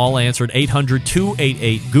get you them all answered.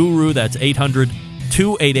 800-288-GURU. That's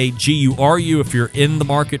 800-288-GURU. If you're in the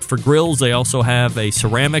market for grills, they also have a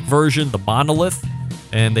ceramic version, the Monolith.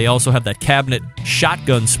 And they also have that cabinet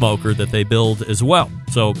shotgun smoker that they build as well.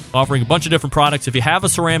 So offering a bunch of different products. If you have a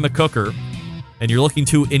ceramic cooker and you're looking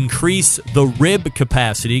to increase the rib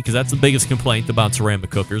capacity, because that's the biggest complaint about ceramic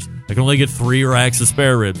cookers, I can only get 3 racks of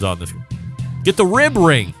spare ribs on this. Get the rib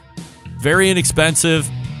ring. Very inexpensive,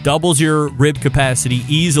 doubles your rib capacity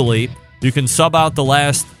easily. You can sub out the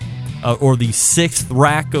last or the 6th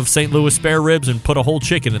rack of St. Louis spare ribs and put a whole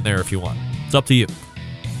chicken in there if you want. It's up to you.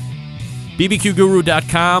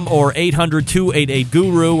 bbqguru.com or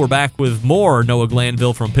 800-288-GURU. We're back with more Noah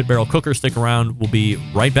Glanville from Pit Barrel Cooker. Stick around. We'll be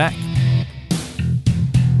right back.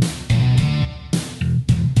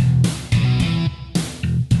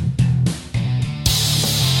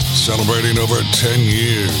 Celebrating over 10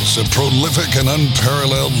 years of prolific and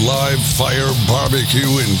unparalleled live fire barbecue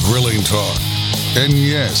and grilling talk. And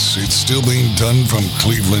yes, it's still being done from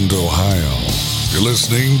Cleveland, Ohio. You're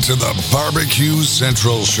listening to the Barbecue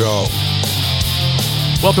Central Show.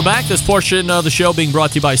 Welcome back. This portion of the show being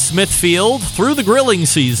brought to you by Smithfield. Through the grilling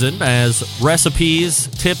season, as recipes,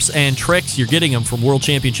 tips, and tricks, you're getting them from World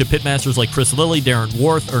Championship pitmasters like Chris Lilly, Darren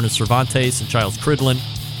Worth, Ernest Cervantes, and Giles Cridlin.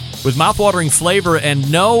 With mouthwatering flavor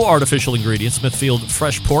and no artificial ingredients, Smithfield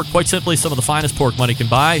Fresh Pork, quite simply some of the finest pork money can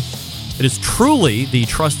buy. It is truly the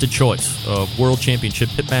trusted choice of World Championship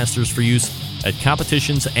pitmasters for use at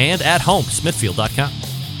competitions and at home. Smithfield.com.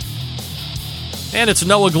 And it's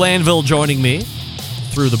Noah Glanville joining me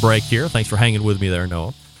through the break here. Thanks for hanging with me there,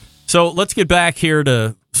 Noah. So let's get back here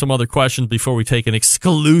to some other questions before we take an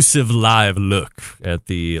exclusive live look at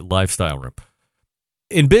the lifestyle room.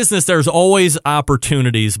 In business, there's always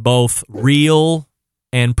opportunities, both real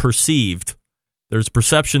and perceived. There's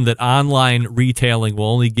perception that online retailing will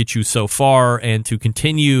only get you so far, and to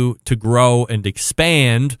continue to grow and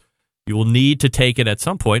expand, you will need to take it at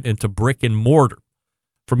some point into brick and mortar.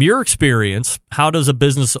 From your experience, how does a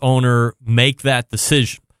business owner make that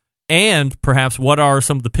decision? And perhaps what are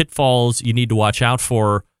some of the pitfalls you need to watch out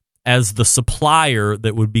for as the supplier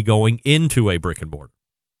that would be going into a brick and mortar?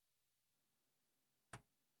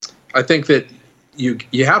 I think that you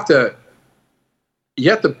have to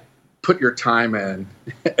put your time in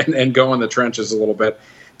and go in the trenches a little bit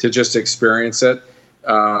to just experience it.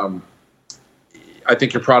 I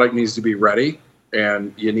think your product needs to be ready,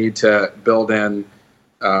 and you need to build in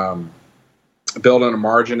a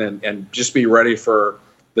margin and just be ready for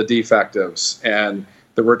the defectives and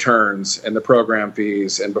the returns and the program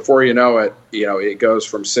fees. And before you know it, it goes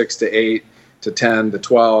from 6 to 8 to 10 to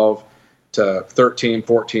 12 to 13,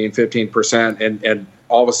 14, 15%. And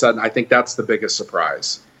all of a sudden, I think that's the biggest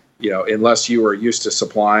surprise. Unless you are used to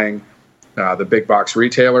supplying the big box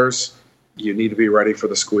retailers, you need to be ready for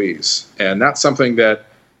the squeeze. And that's something that,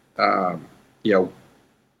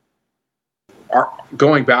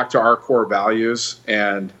 going back to our core values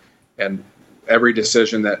and every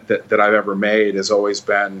decision that I've ever made has always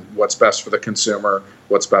been what's best for the consumer,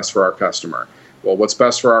 what's best for our customer. Well, what's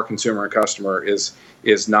best for our consumer and customer is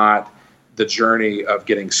not the journey of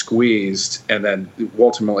getting squeezed and then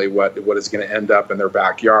ultimately what is going to end up in their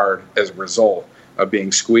backyard as a result of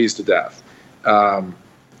being squeezed to death.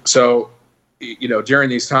 So during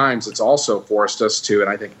these times, it's also forced us to, and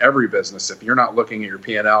I think every business, if you're not looking at your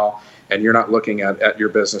P&L and you're not looking at your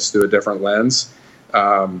business through a different lens,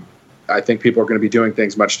 I think people are going to be doing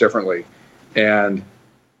things much differently, and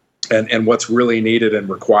what's really needed and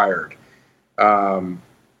required. For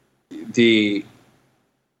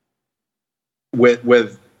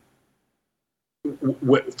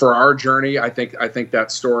our journey, I think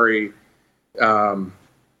that story.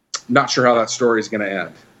 Not sure how that story is going to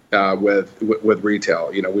end with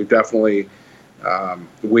retail. We've definitely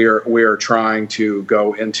we're trying to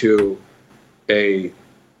go into a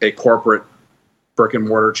corporate brick and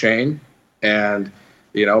mortar chain, and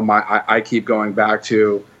I keep going back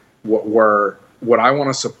to what I want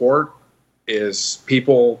to support is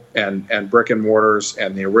people and brick and mortars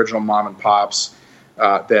and the original mom and pops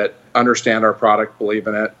that understand our product, believe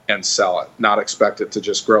in it, and sell it, not expect it to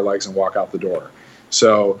just grow legs and walk out the door.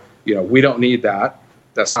 So we don't need that.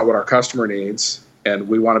 That's not what our customer needs, and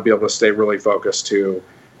we want to be able to stay really focused to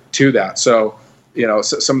that. So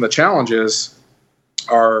some of the challenges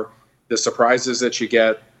are the surprises that you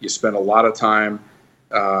get. You spend a lot of time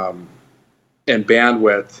and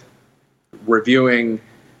bandwidth reviewing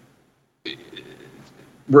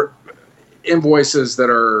invoices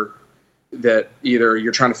that either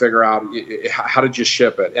you're trying to figure out how did you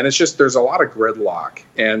ship it, and it's just there's a lot of gridlock,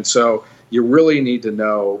 and so you really need to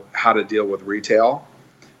know how to deal with retail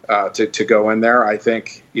to go in there. I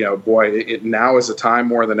think now is a time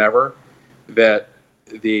more than ever that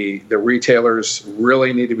the retailers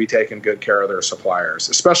really need to be taking good care of their suppliers,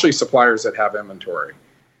 especially suppliers that have inventory.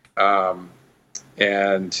 And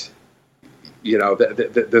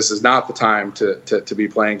this is not the time to be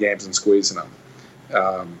playing games and squeezing them.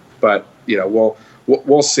 But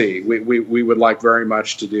we'll see. We would like very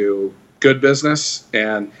much to do good business,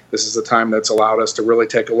 and this is the time that's allowed us to really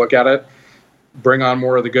take a look at it, bring on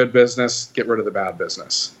more of the good business, get rid of the bad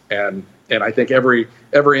business. And I think every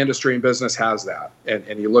industry and business has that.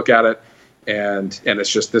 And you look at it, and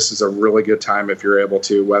it's just this is a really good time if you're able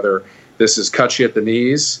to, whether this is cut you at the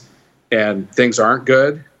knees and things aren't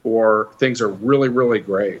good or things are really, really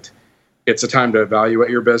great. It's a time to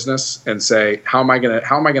evaluate your business and say, how am I going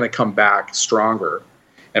to come back stronger,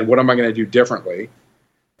 and what am I going to do differently?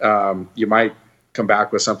 You might come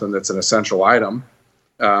back with something that's an essential item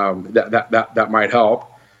that might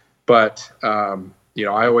help. But I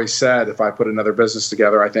always said if I put another business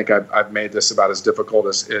together, I think I've made this about as difficult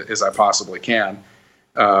as I possibly can.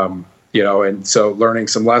 And so learning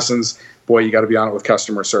some lessons. Boy, you got to be on it with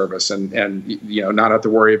customer service and not have to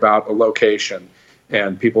worry about a location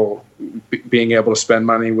and people being able to spend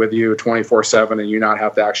money with you 24/7 and you not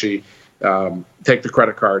have to actually take the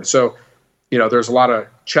credit card. So, there's a lot of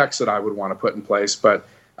checks that I would want to put in place, but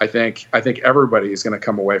I think everybody is going to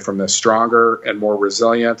come away from this stronger and more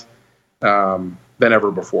resilient than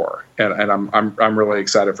ever before. And I'm really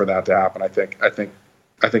excited for that to happen. I think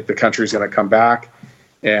the country's going to come back,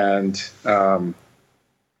 and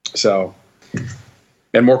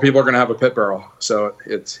and more people are going to have a pit barrel. So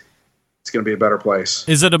it's going to be a better place.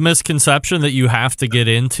 Is it a misconception that you have to get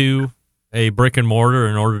into a brick and mortar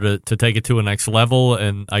in order to take it to a next level?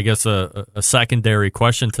 And I guess a secondary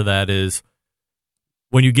question to that is,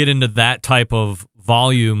 when you get into that type of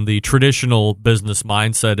volume, the traditional business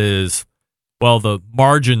mindset is, well, the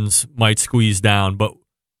margins might squeeze down, but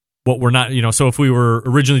what we're not, so if we were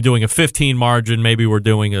originally doing a 15 margin, maybe we're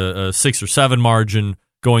doing a 6 or 7 margin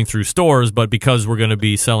going through stores, but because we're going to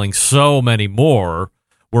be selling so many more,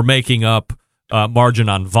 we're making up margin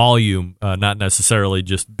on volume, not necessarily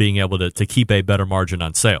just being able to keep a better margin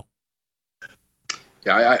on sale.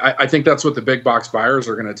 Yeah, I think that's what the big box buyers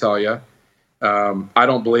are going to tell you. I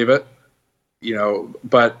don't believe it,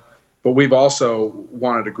 but we've also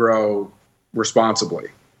wanted to grow responsibly.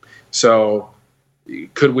 So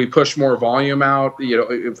could we push more volume out?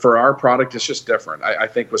 For our product, it's just different. I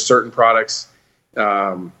think with certain products,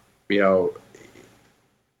 that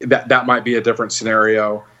might be a different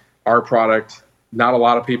scenario. Our product, not a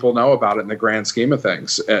lot of people know about it in the grand scheme of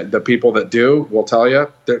things. The people that do will tell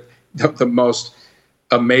you that the most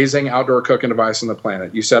amazing outdoor cooking device on the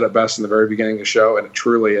planet. You said it best in the very beginning of the show, and it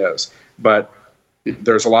truly is. But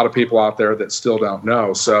there's a lot of people out there that still don't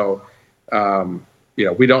know. So,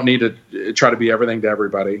 we don't need to try to be everything to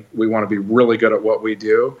everybody. We want to be really good at what we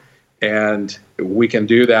do. And we can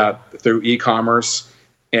do that through e-commerce,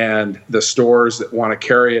 and the stores that want to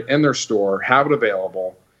carry it in their store, have it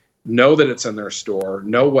available, know that it's in their store,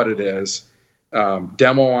 know what it is,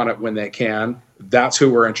 demo on it when they can. That's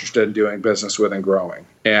who we're interested in doing business with and growing,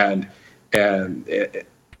 and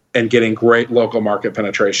getting great local market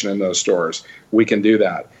penetration in those stores. We can do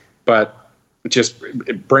that, but just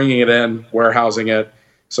bringing it in, warehousing it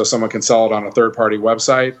so someone can sell it on a third-party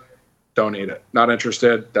website, don't need it. Not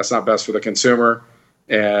interested. That's not best for the consumer,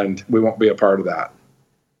 and we won't be a part of that.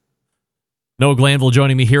 Noah Glanville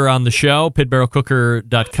joining me here on the show.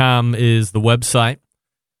 pitbarrelcooker.com is the website.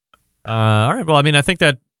 All right. Well, I think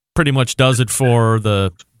that pretty much does it for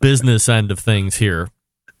the business end of things here.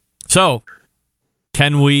 So,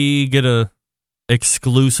 can we get a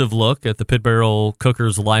exclusive look at the Pit Barrel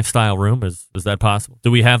Cooker's lifestyle room? Is that possible?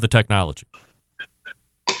 Do we have the technology?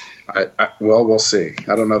 Well, we'll see.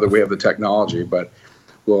 I don't know that we have the technology, but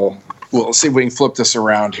we'll see if we can flip this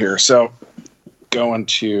around here. So, going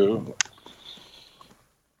to...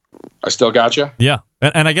 I still got you? Yeah.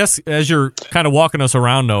 And I guess as you're kind of walking us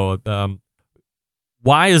around, Noah,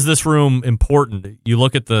 why is this room important? You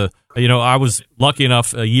look at I was lucky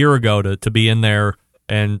enough a year ago to be in there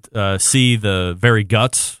and see the very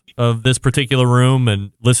guts of this particular room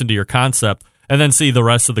and listen to your concept, and then see the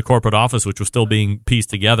rest of the corporate office, which was still being pieced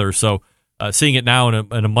together. So seeing it now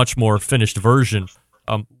in a much more finished version,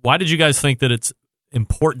 why did you guys think that it's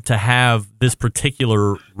important to have this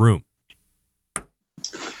particular room?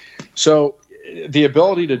 So the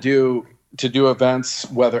ability to do events,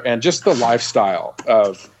 and just the lifestyle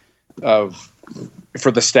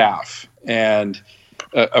for the staff, and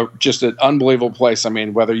just an unbelievable place.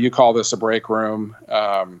 Whether you call this a break room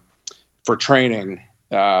for training,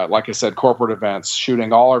 like I said, corporate events,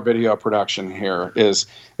 shooting, all our video production here is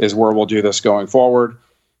where we'll do this going forward.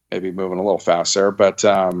 Maybe moving a little fast there, but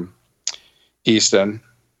Easton.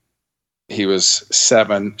 He was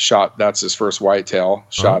 7, shot. That's his first whitetail.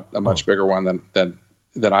 Shot a much bigger one than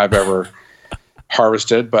I've ever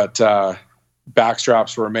harvested. But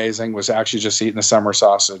backstraps were amazing. Was actually just eating a summer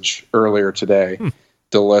sausage earlier today.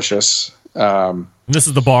 Delicious. This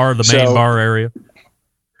is the main bar area.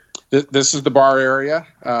 This is the bar area.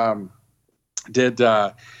 Got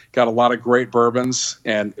a lot of great bourbons,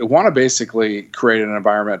 and want to basically create an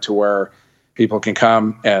environment to where people can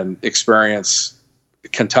come and experience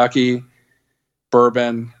Kentucky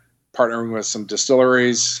bourbon, partnering with some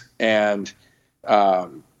distilleries, and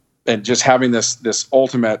just having this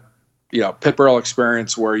ultimate, pit barrel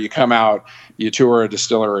experience where you come out, you tour a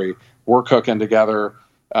distillery, we're cooking together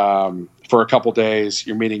for a couple days.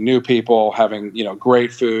 You're meeting new people, having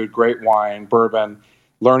great food, great wine, bourbon,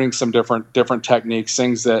 learning some different techniques,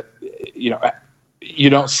 things that you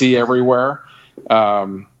don't see everywhere.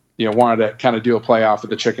 Wanted to kind of do a play off of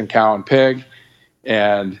the chicken, cow, and pig,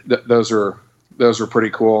 and those are pretty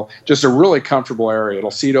cool. Just a really comfortable area. It'll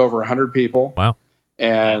seat over 100 people. Wow.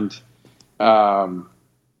 And,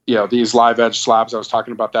 these live edge slabs, I was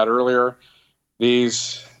talking about that earlier.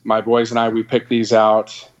 My boys and I, we picked these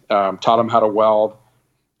out, taught them how to weld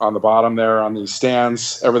on the bottom there on these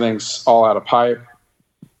stands. Everything's all out of pipe,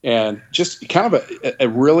 and just kind of a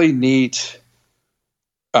really neat,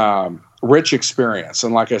 rich experience.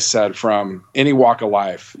 And like I said, from any walk of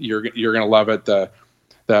life, you're going to love it. The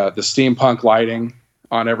steampunk lighting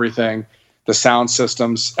on everything, the sound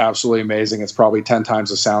system's absolutely amazing. It's probably 10 times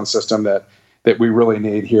the sound system that we really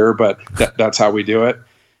need here, but that's how we do it.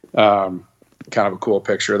 Kind of a cool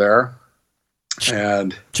picture there.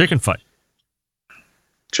 And chicken fight.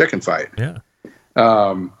 Yeah.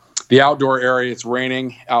 The outdoor area, it's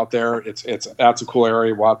raining out there. That's a cool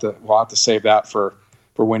area. We'll have to save that for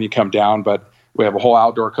when you come down, but we have a whole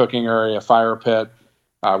outdoor cooking area, fire pit,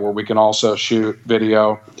 where we can also shoot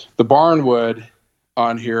video. The barnwood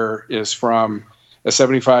on here is from a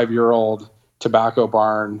 75-year-old tobacco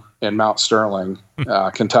barn in Mount Sterling,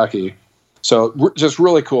 Kentucky. So just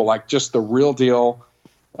really cool, like just the real deal,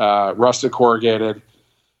 rusted corrugated,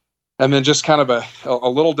 and then just kind of a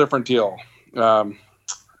little different deal. Not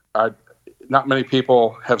many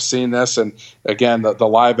people have seen this, and again, the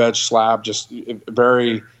live edge slab, just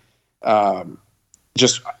very,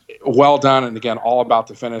 just well done, and again, all about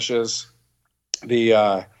the finishes.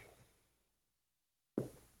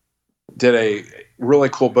 Did a really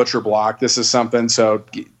cool butcher block. This is something. So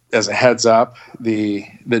as a heads up, the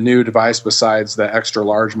new device besides the extra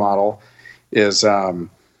large model is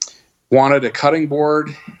wanted a cutting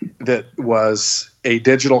board that was a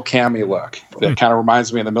digital cami look that kind of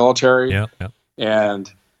reminds me of the military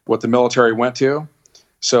and what the military went to.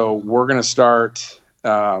 So we're going to start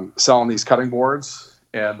selling these cutting boards,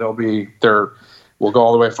 and we'll go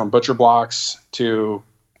all the way from butcher blocks to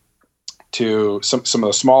some of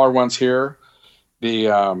the smaller ones here. The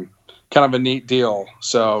kind of a neat deal.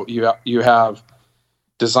 So you have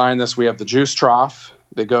designed this. We have the juice trough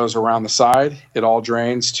that goes around the side. It all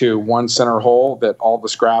drains to one center hole that all the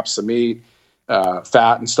scraps, the meat,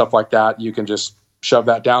 fat and stuff like that, you can just shove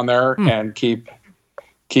that down there and keep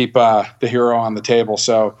the hero on the table.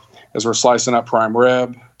 So as we're slicing up prime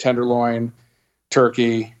rib, tenderloin,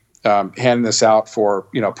 turkey, handing this out for,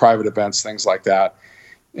 private events, things like that.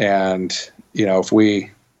 And,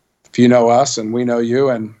 if you know us and we know you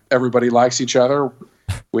and everybody likes each other,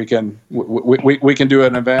 we can do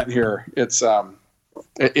an event here. It's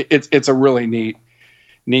a really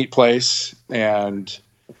neat place and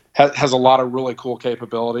has a lot of really cool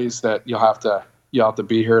capabilities that you'll have to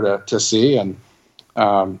be here to see. And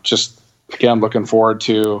just again, looking forward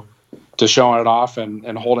to showing it off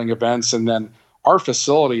and holding events. And then our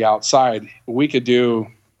facility outside, we could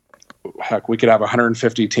have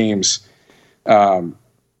 150 teams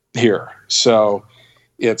here. So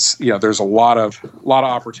it's, there's a lot of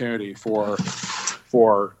opportunity for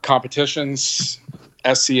competitions,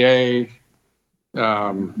 SCA,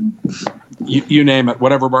 you name it,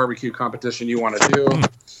 whatever barbecue competition you want to do.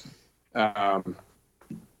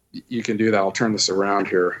 You can do that. I'll turn this around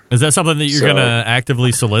here. Is that something that you're going to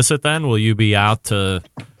actively solicit then? Will you be out to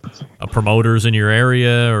promoters in your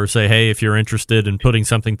area or say, hey, if you're interested in putting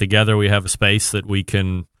something together, we have a space that we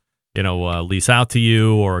can, lease out to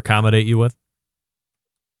you or accommodate you with?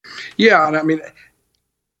 Yeah. And I mean,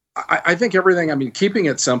 I think everything, keeping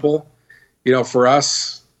it simple, for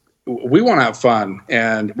us, we want to have fun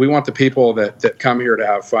and we want the people that come here to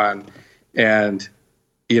have fun and,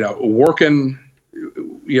 working,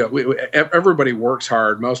 everybody works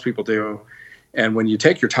hard. Most people do. And when you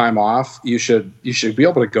take your time off, you should be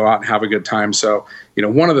able to go out and have a good time. So,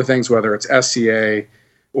 one of the things, whether it's SCA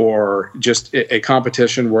or just a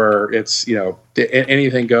competition where it's,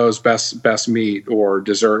 anything goes, best meat or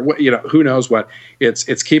dessert, who knows what,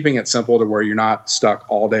 it's keeping it simple to where you're not stuck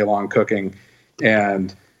all day long cooking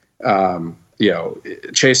and,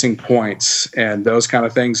 chasing points and those kind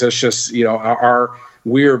of things. It's just, we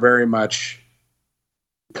are very much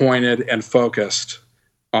pointed and focused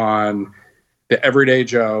on the everyday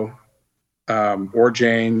Joe or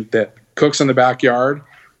Jane that cooks in the backyard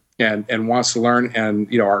and wants to learn. And,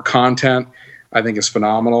 our content, I think, is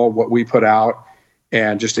phenomenal, what we put out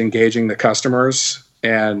and just engaging the customers.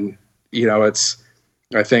 And,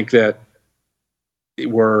 I think that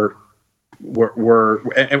we're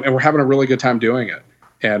having a really good time doing it.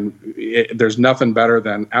 And there's nothing better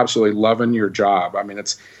than absolutely loving your job. I mean,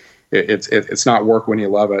 it's not work when you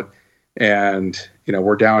love it. And,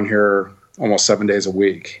 we're down here almost 7 days a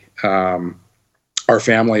week. Our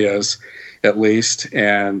family is, at least,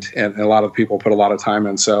 and a lot of people put a lot of time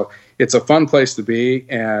in. So it's a fun place to be,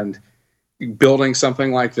 and building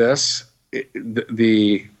something like this,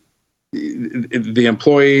 the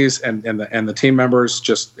employees and the team members,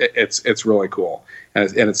 just it's really cool.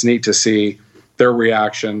 And it's neat to see their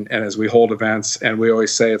reaction. And as we hold events, and we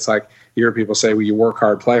always say, it's like, you hear people say, well, you work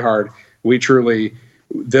hard, play hard.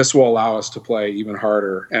 This will allow us to play even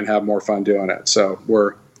harder and have more fun doing it. So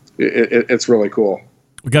it's really cool.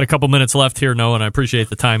 We've got a couple minutes left here, Noah, and I appreciate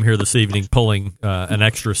the time here this evening pulling an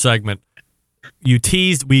extra segment. We've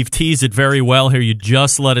teased it very well here. You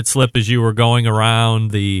just let it slip as you were going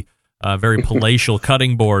around the very palatial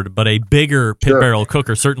cutting board, but a bigger pit barrel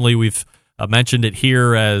cooker. Certainly we've mentioned it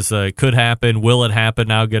here as could happen. Will it happen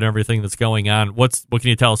now, given everything that's going on? What can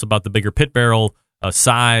you tell us about the bigger pit barrel,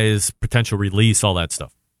 size, potential release, all that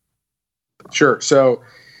stuff? Sure. So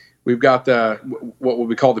we've got what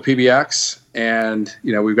we call the PBX, and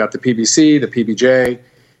we've got the PBC, the PBJ,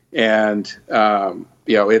 and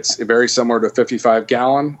it's very similar to a 55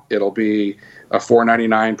 gallon. It'll be a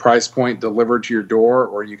 $4.99 price point delivered to your door,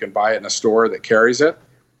 or you can buy it in a store that carries it.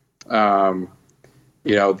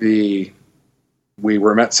 We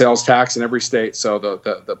remit sales tax in every state, so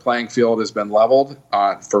the playing field has been leveled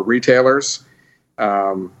for retailers.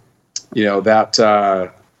 That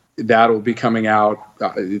will be coming out.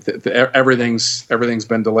 Everything's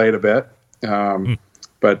been delayed a bit,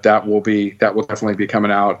 but that will definitely be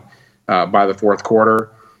coming out by the fourth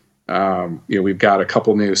quarter. We've got a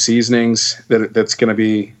couple new seasonings that's going to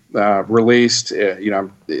be released.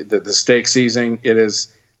 The steak seasoning, it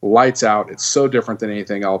is lights out. It's so different than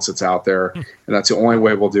anything else that's out there. And that's the only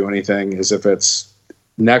way we'll do anything is if it's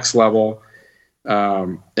next level.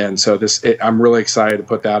 And so I'm really excited to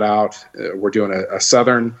put that out. We're doing a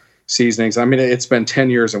Southern seasonings. I mean, it's been 10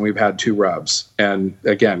 years and we've had 2 rubs. And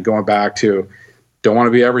again, going back to don't want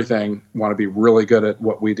to be everything, want to be really good at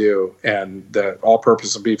what we do. And the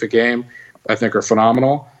all-purpose of beef at game, I think, are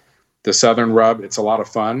phenomenal. The Southern rub, it's a lot of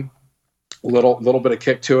fun. Little bit of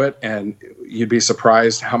kick to it, and you'd be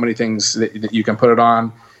surprised how many things that you can put it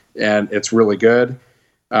on, and it's really good.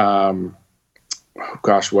 Gosh,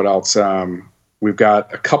 what else? We've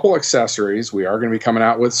got a couple accessories. We are going to be coming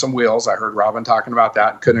out with some wheels. I heard Robin talking about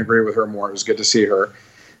that. Couldn't agree with her more. It was good to see her.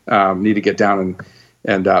 Need to get down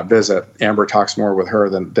and visit. Amber talks more with her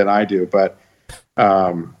than I do, but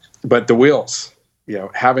the wheels,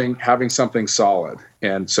 having something solid,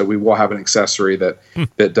 and so we will have an accessory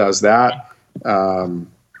that does that.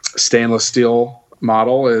 Stainless steel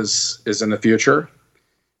model is in the future,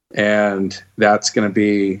 and that's going to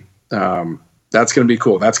be cool.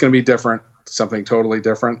 That's going to be different, something totally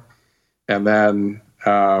different. And then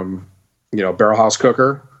barrel house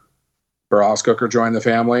cooker joined the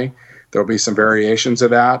family. There'll be some variations of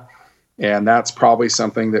that, and that's probably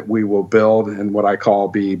something that we will build in what I call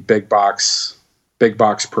be big box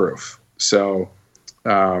proof. So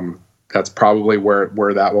that's probably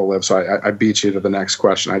where that will live. So I beat you to the next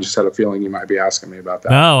question. I just had a feeling you might be asking me about that.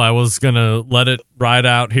 No, I was going to let it ride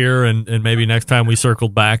out here, and maybe next time we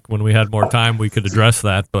circled back when we had more time, we could address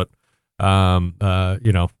that. But,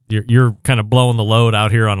 you're kind of blowing the load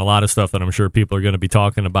out here on a lot of stuff that I'm sure people are going to be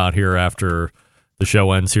talking about here after the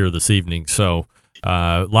show ends here this evening. So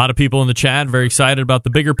a lot of people in the chat very excited about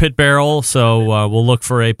the bigger pit barrel. So we'll look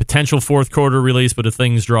for a potential fourth quarter release, but if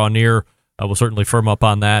things draw near, we'll certainly firm up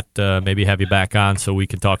on that, maybe have you back on so we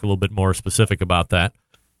can talk a little bit more specific about that.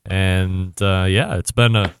 And, it's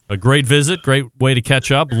been a great visit, great way to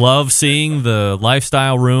catch up. Love seeing the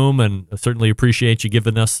lifestyle room, and certainly appreciate you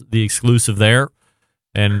giving us the exclusive there.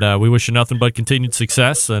 And we wish you nothing but continued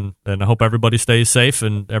success, and I hope everybody stays safe,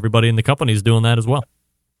 and everybody in the company is doing that as well.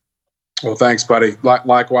 Well, thanks, buddy.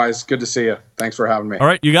 Likewise, good to see you. Thanks for having me. All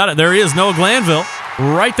right, you got it. There he is, Noah Glanville,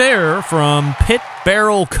 right there from Pit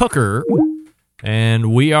Barrel Cooker.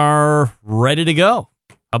 And we are ready to go.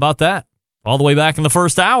 How about that? All the way back in the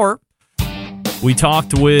first hour, we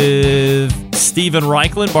talked with Stephen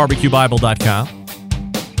Reichlin, BarbecueBible.com.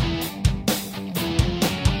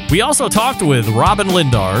 We also talked with Robin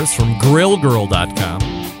Lindars from GrillGirl.com.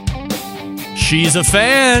 She's a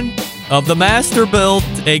fan of the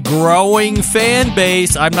Masterbuilt, a growing fan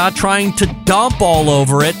base. I'm not trying to dump all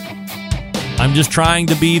over it. I'm just trying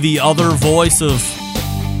to be the other voice of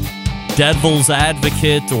devil's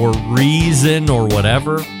advocate or reason or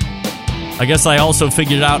whatever. I guess I also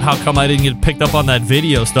figured out how come I didn't get picked up on that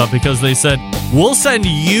video stuff, because they said, we'll send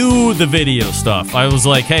you the video stuff. I was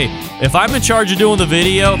like, hey, if I'm in charge of doing the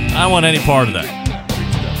video, I don't want any part of that.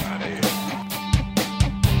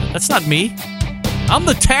 That's not me. I'm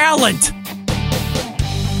the talent.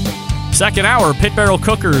 Second hour, Pit Barrel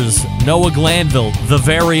Cookers, Noah Glanville, the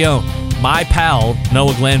very own. My pal,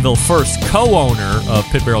 Noah Glanville, first co-owner of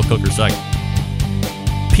Pit Barrel Cooker second.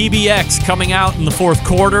 PBX coming out in the fourth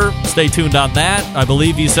quarter. Stay tuned on that. I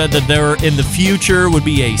believe he said that there in the future would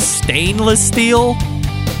be a stainless steel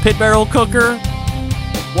Pit Barrel Cooker.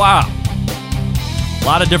 Wow. A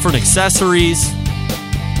lot of different accessories.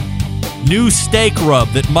 New steak rub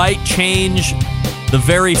that might change the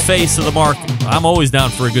very face of the market. I'm always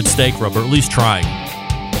down for a good steak rub, or at least trying.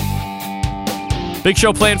 Big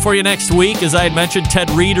show planned for you next week. As I had mentioned, Ted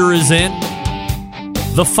Reeder is in.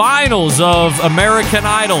 The finals of American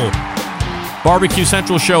Idol Barbecue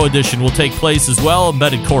Central Show Edition will take place as well.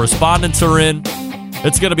 Embedded correspondents are in.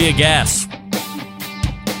 It's going to be a gas.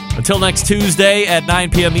 Until next Tuesday at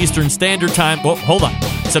 9 p.m. Eastern Standard Time. Well, hold on.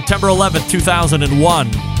 September 11th,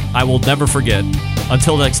 2001. I will never forget.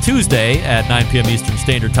 Until next Tuesday at 9 p.m. Eastern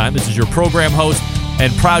Standard Time, this is your program host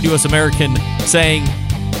and proud U.S. American saying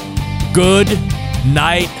good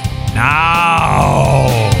night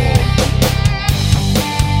now.